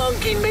C4 to a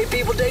monkey and made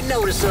people take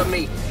notice of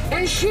me.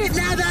 And shit,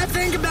 now that I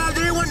think about it,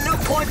 there wasn't no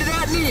point to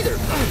that neither.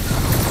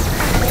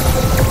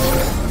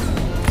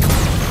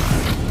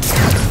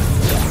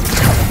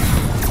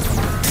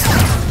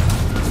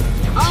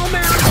 Oh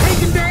man, I'm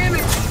taking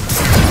damage!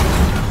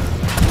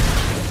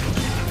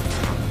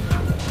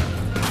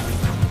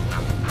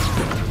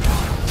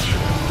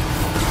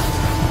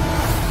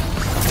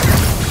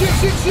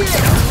 Shit!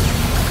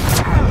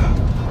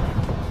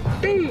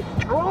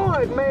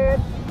 Destroyed, man!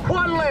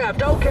 One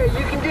left. Okay,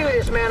 you can do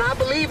this, man. I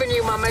believe in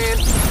you, my man.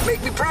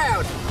 Make me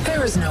proud.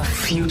 There is no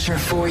future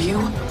for you.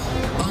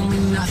 Only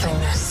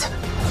nothingness.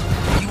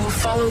 You will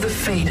follow the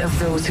fate of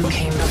those who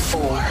came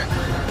before.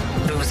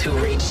 Those who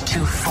reached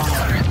too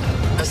far.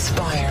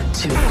 Aspired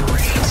too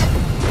great.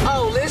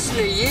 Oh, listen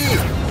to you.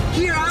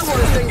 Here I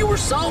was thinking we're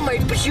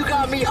soulmates, but you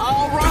got me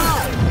all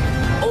wrong.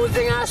 Only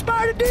thing I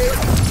aspire to do,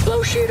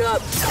 blow shit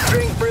up,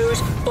 drink brews,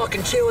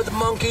 fucking chill with the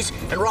monkeys,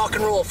 and rock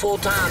and roll full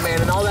time,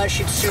 man, and all that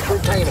shit's super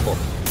attainable.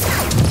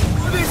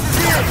 This is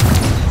it!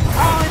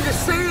 All in the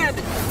sand!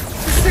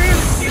 The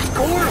sand is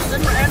coarse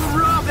and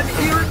rough and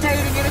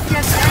irritating and it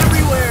gets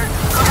everywhere!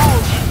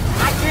 Oh,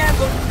 I can't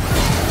believe...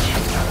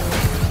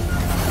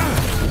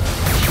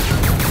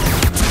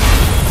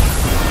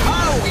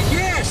 Oh,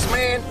 yes,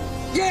 man!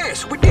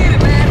 Yes, we did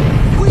it, man!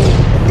 We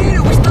did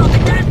it! We stopped the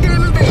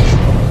goddamn invasion!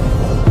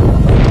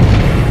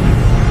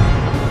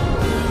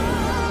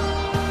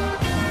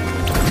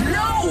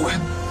 No!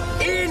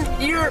 In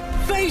your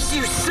face,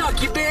 you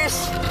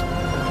succubus!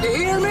 You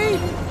hear me?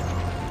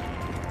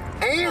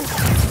 And?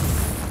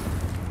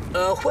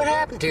 What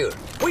happened to it?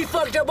 We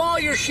fucked up all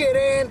your shit,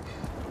 Ann.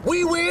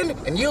 We win,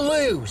 and you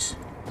lose.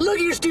 Look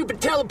at your stupid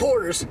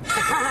teleporters.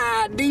 Ha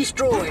ha,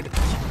 destroyed.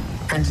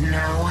 And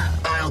now,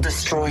 I'll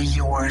destroy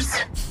yours.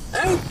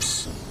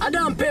 Oops, I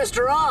done pissed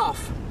her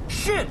off.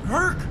 Shit,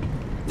 Herc!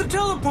 The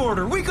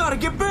teleporter! We gotta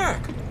get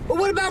back! Well,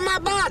 what about my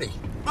body?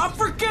 I'll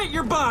forget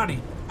your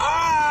body!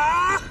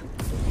 Ah!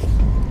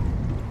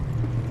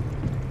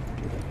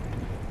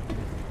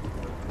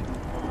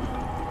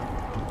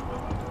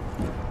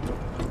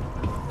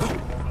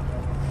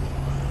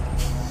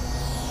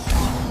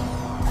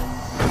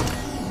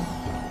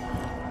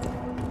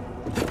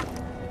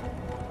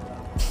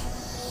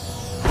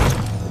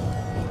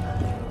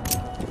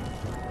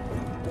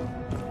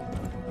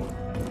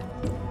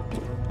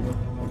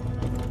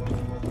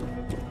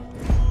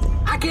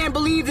 I can't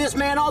believe this,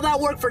 man. All that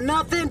work for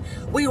nothing?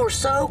 We were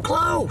so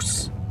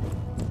close.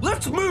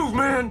 Let's move,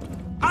 man!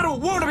 I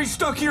don't want to be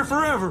stuck here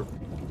forever!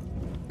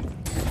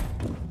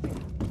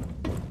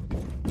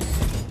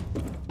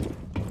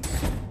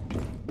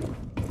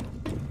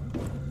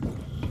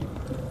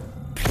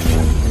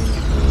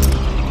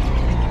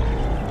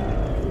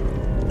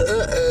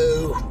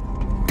 Uh-oh.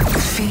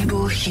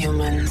 Feeble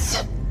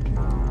humans.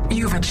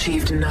 You've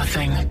achieved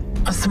nothing.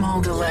 A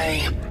small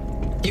delay.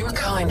 Your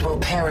kind will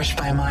perish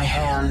by my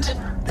hand.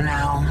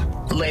 Now,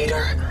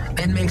 later,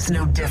 it makes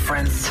no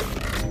difference.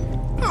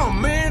 Oh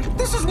man,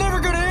 this is never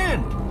gonna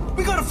end!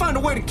 We gotta find a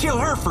way to kill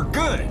her for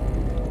good!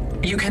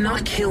 You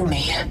cannot kill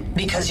me,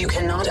 because you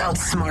cannot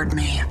outsmart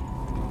me.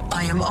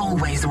 I am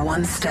always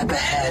one step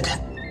ahead.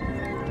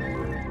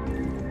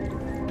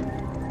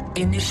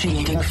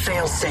 Initiating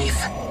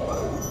failsafe.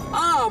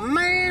 Oh,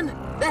 man!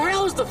 The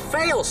hell's the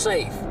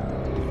failsafe?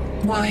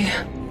 Why,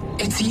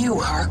 it's you,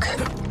 Hark.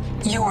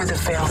 You're the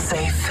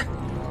failsafe.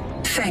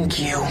 Thank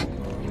you.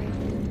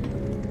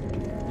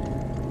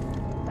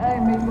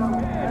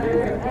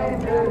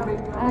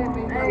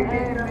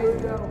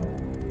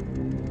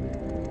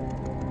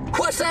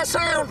 What's that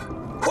sound?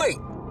 Wait.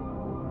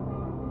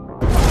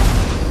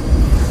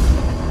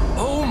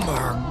 Oh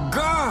my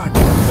god!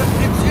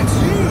 It's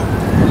you!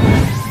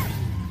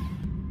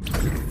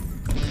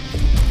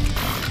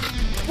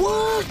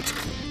 What?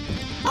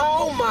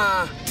 Oh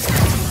my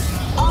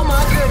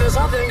goodness,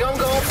 I think I'm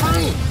gonna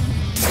faint.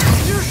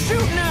 You're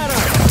shooting at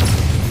us!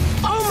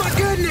 Oh my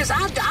goodness,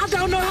 I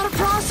don't know how to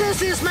process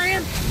this,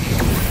 man.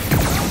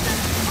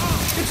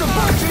 It's a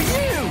bunch of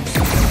yous!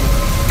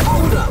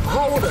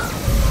 Hold up.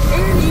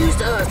 Ann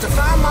used us to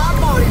find my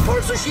body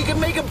parts so she can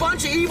make a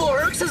bunch of evil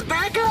Urks as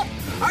backup?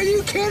 Are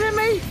you kidding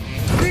me?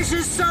 This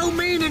is so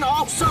mean and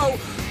also,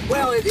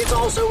 well, it's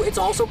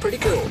also pretty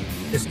cool.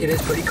 It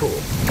is pretty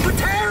cool. But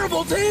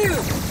terrible, too!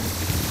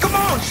 Come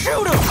on,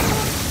 shoot him!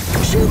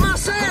 Shoot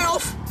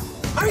myself?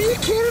 Are you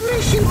kidding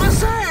me? Shoot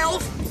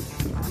myself?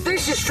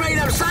 This is straight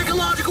up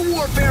psychological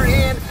warfare,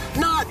 Ann.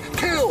 Not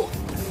cool.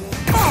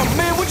 Oh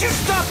man, would you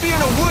stop being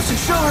a wuss and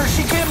show her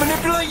she can't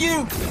manipulate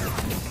you?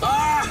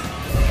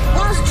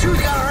 Why does the truth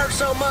gotta hurt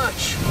so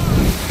much?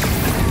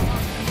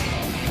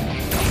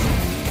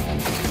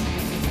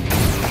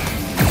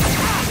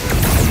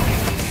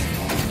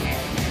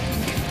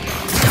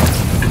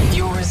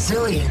 Your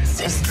resilience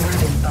is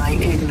driven by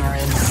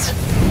ignorance.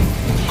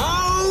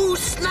 Oh,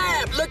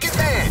 snap! Look at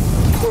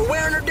that! We're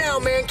wearing her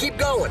down, man. Keep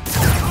going.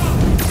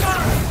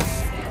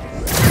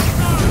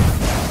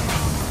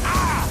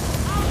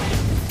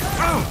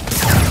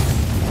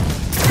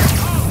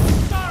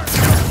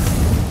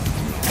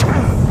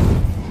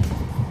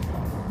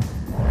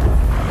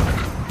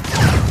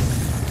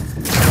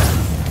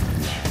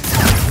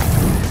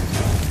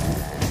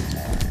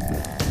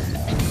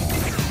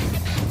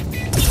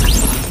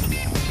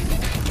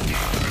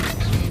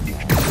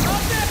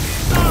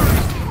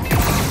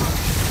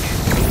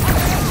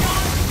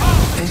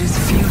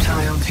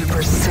 To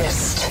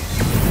persist.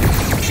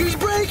 She's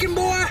breaking,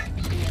 boy!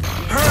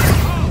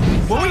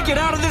 When we get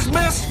out of this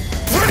mess,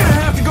 we're gonna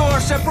have to go our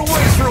separate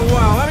ways for a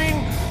while. I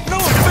mean, no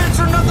offense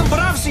or nothing, but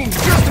I've seen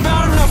just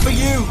about enough of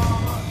you.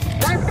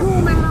 That's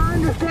cool, man. I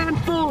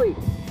understand fully.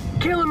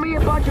 Killing me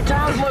a bunch of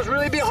times must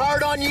really be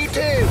hard on you,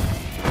 too.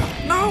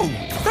 No,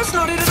 that's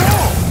not it at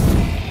all.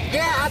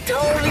 Yeah, I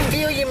totally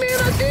feel you, man.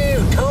 I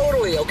do.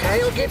 Totally,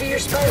 okay? I'll give you your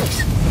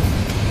space.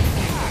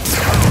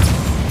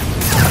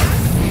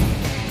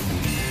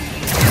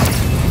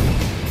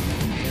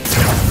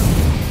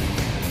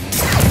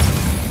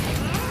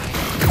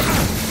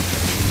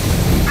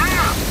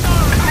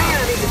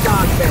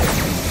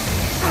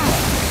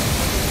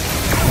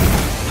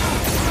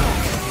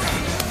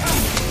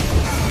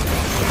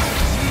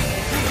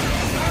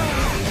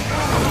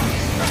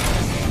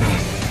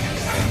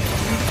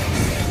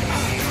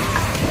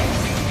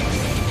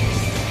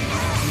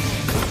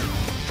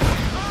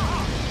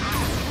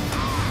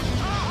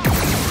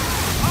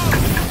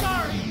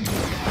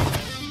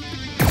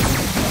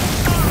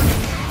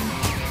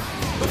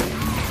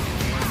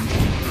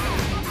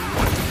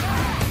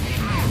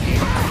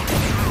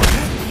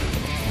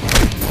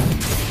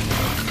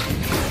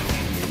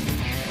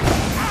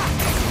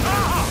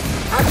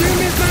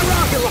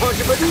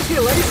 But these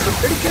here ladies are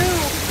pretty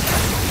cool.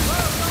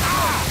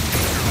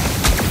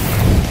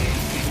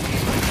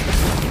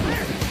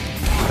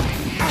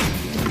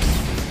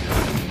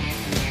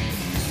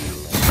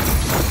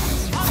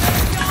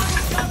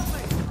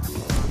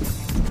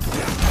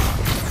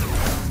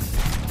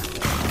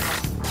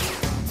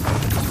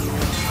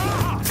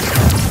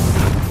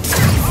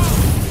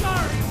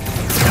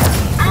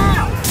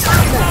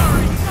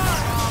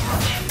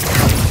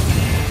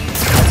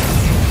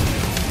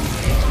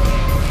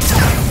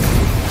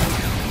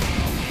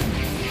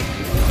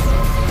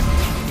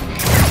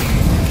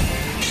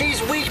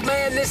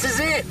 This is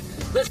it.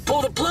 Let's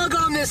pull the plug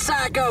on this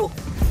psycho.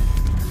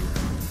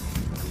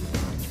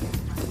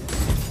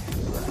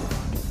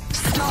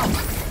 Stop.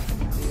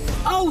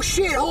 Oh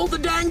shit, hold the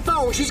dang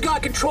phone. She's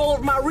got control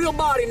of my real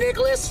body,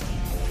 Nicholas.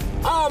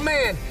 Oh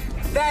man,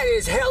 that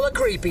is hella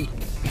creepy.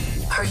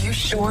 Are you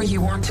sure you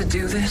want to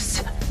do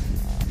this?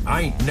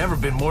 I ain't never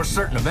been more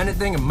certain of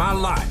anything in my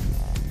life.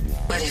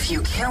 But if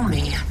you kill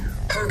me,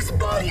 Kirk's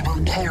body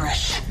will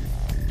perish.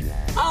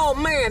 Oh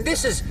man,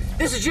 this is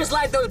just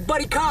like those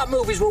buddy cop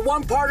movies where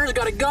one partner's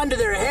got a gun to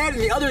their head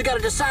and the other's got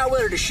to decide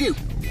whether to shoot.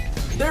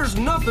 There's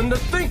nothing to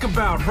think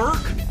about,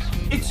 Herc.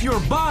 It's your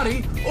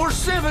body or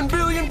 7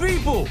 billion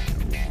people.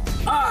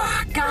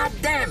 Ah, god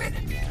damn it.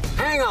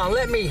 Hang on,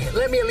 let me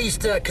at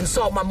least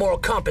consult my moral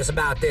compass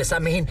about this. I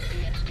mean,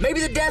 maybe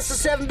the deaths of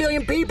 7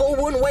 billion people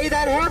wouldn't weigh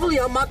that heavily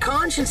on my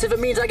conscience if it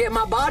means I get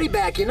my body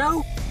back, you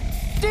know?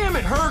 Damn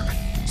it, Herc.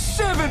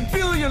 7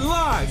 billion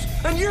lives,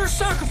 and your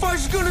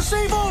sacrifice is gonna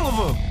save all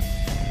of them.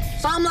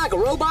 So I'm like a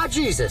robot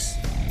Jesus.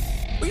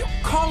 Well, you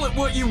call it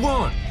what you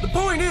want. The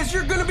point is,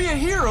 you're gonna be a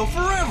hero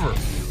forever.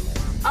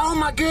 Oh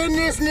my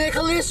goodness,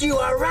 Nicholas, you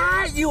are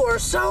right. You are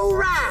so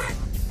right.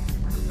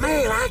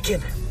 Man, I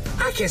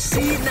can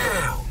see it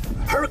now.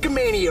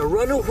 Hercomania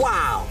running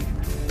wild.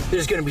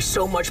 There's gonna be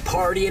so much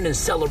partying and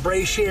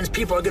celebrations.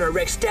 People are gonna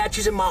erect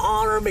statues in my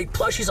honor, make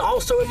plushies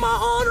also in my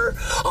honor.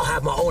 I'll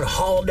have my own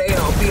holiday and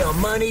I'll be on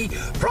money.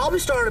 Probably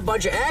starting a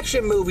bunch of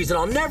action movies and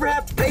I'll never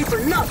have to pay for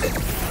nothing.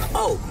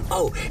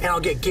 Oh, and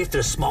I'll get gifted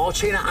a small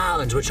chain of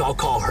islands, which I'll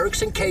call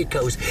Hercs and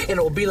Caicos, and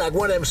it'll be like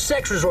one of them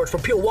sex resorts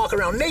where people walk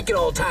around naked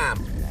all the time.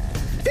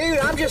 Dude,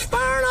 I'm just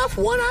firing off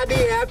one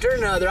idea after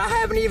another. I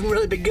haven't even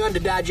really begun to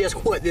digest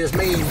what this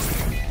means.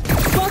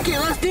 Fuck it,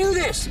 let's do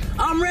this.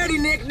 I'm ready,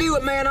 Nick. Do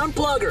it, man.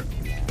 Unplug her.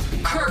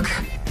 Kirk,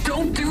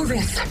 don't do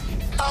this.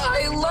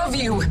 I love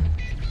you.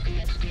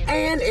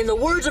 And in the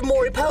words of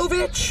Maury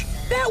Povich,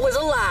 that was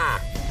a lie.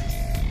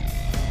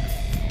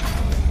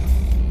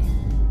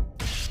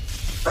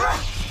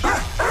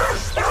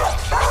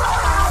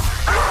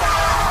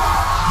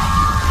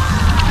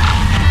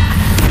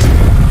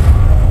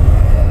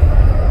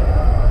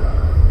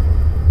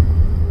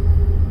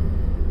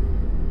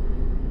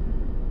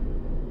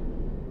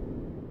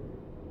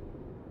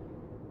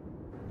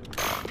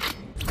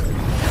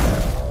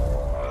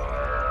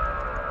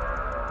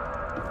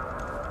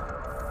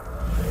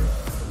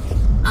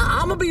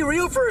 I'm gonna be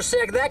real for a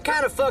sec. That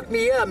kind of fucked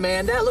me up,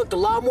 man. That looked a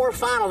lot more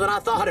final than I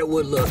thought it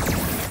would look.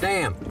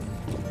 Damn.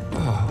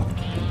 Oh,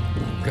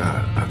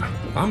 God,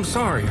 I'm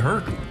sorry,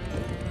 Herc.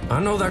 I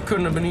know that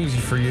couldn't have been easy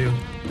for you.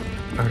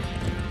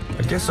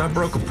 I Guess I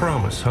broke a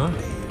promise, huh?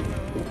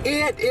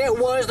 It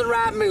was the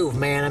right move,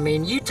 man. I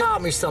mean, you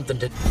taught me something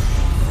to...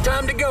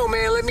 Time to go,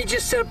 man. Let me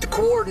just set up the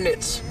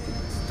coordinates.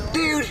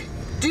 Dude,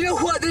 do you know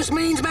what this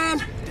means,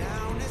 man?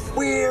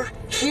 We're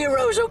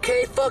heroes,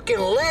 okay? Fucking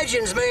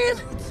legends, man.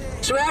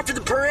 So after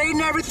the parade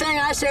and everything,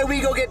 I say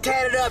we go get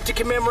tatted up to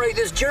commemorate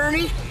this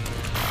journey.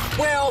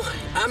 Well,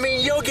 I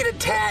mean, you'll get a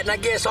tat, and I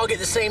guess I'll get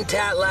the same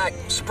tat, like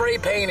spray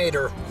painted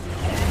or...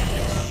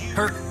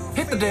 Herc,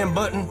 hit the damn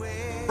button.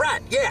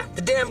 Right, yeah,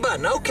 the damn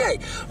button. Okay.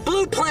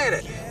 Blue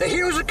Planet, the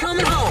heroes are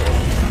coming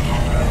home.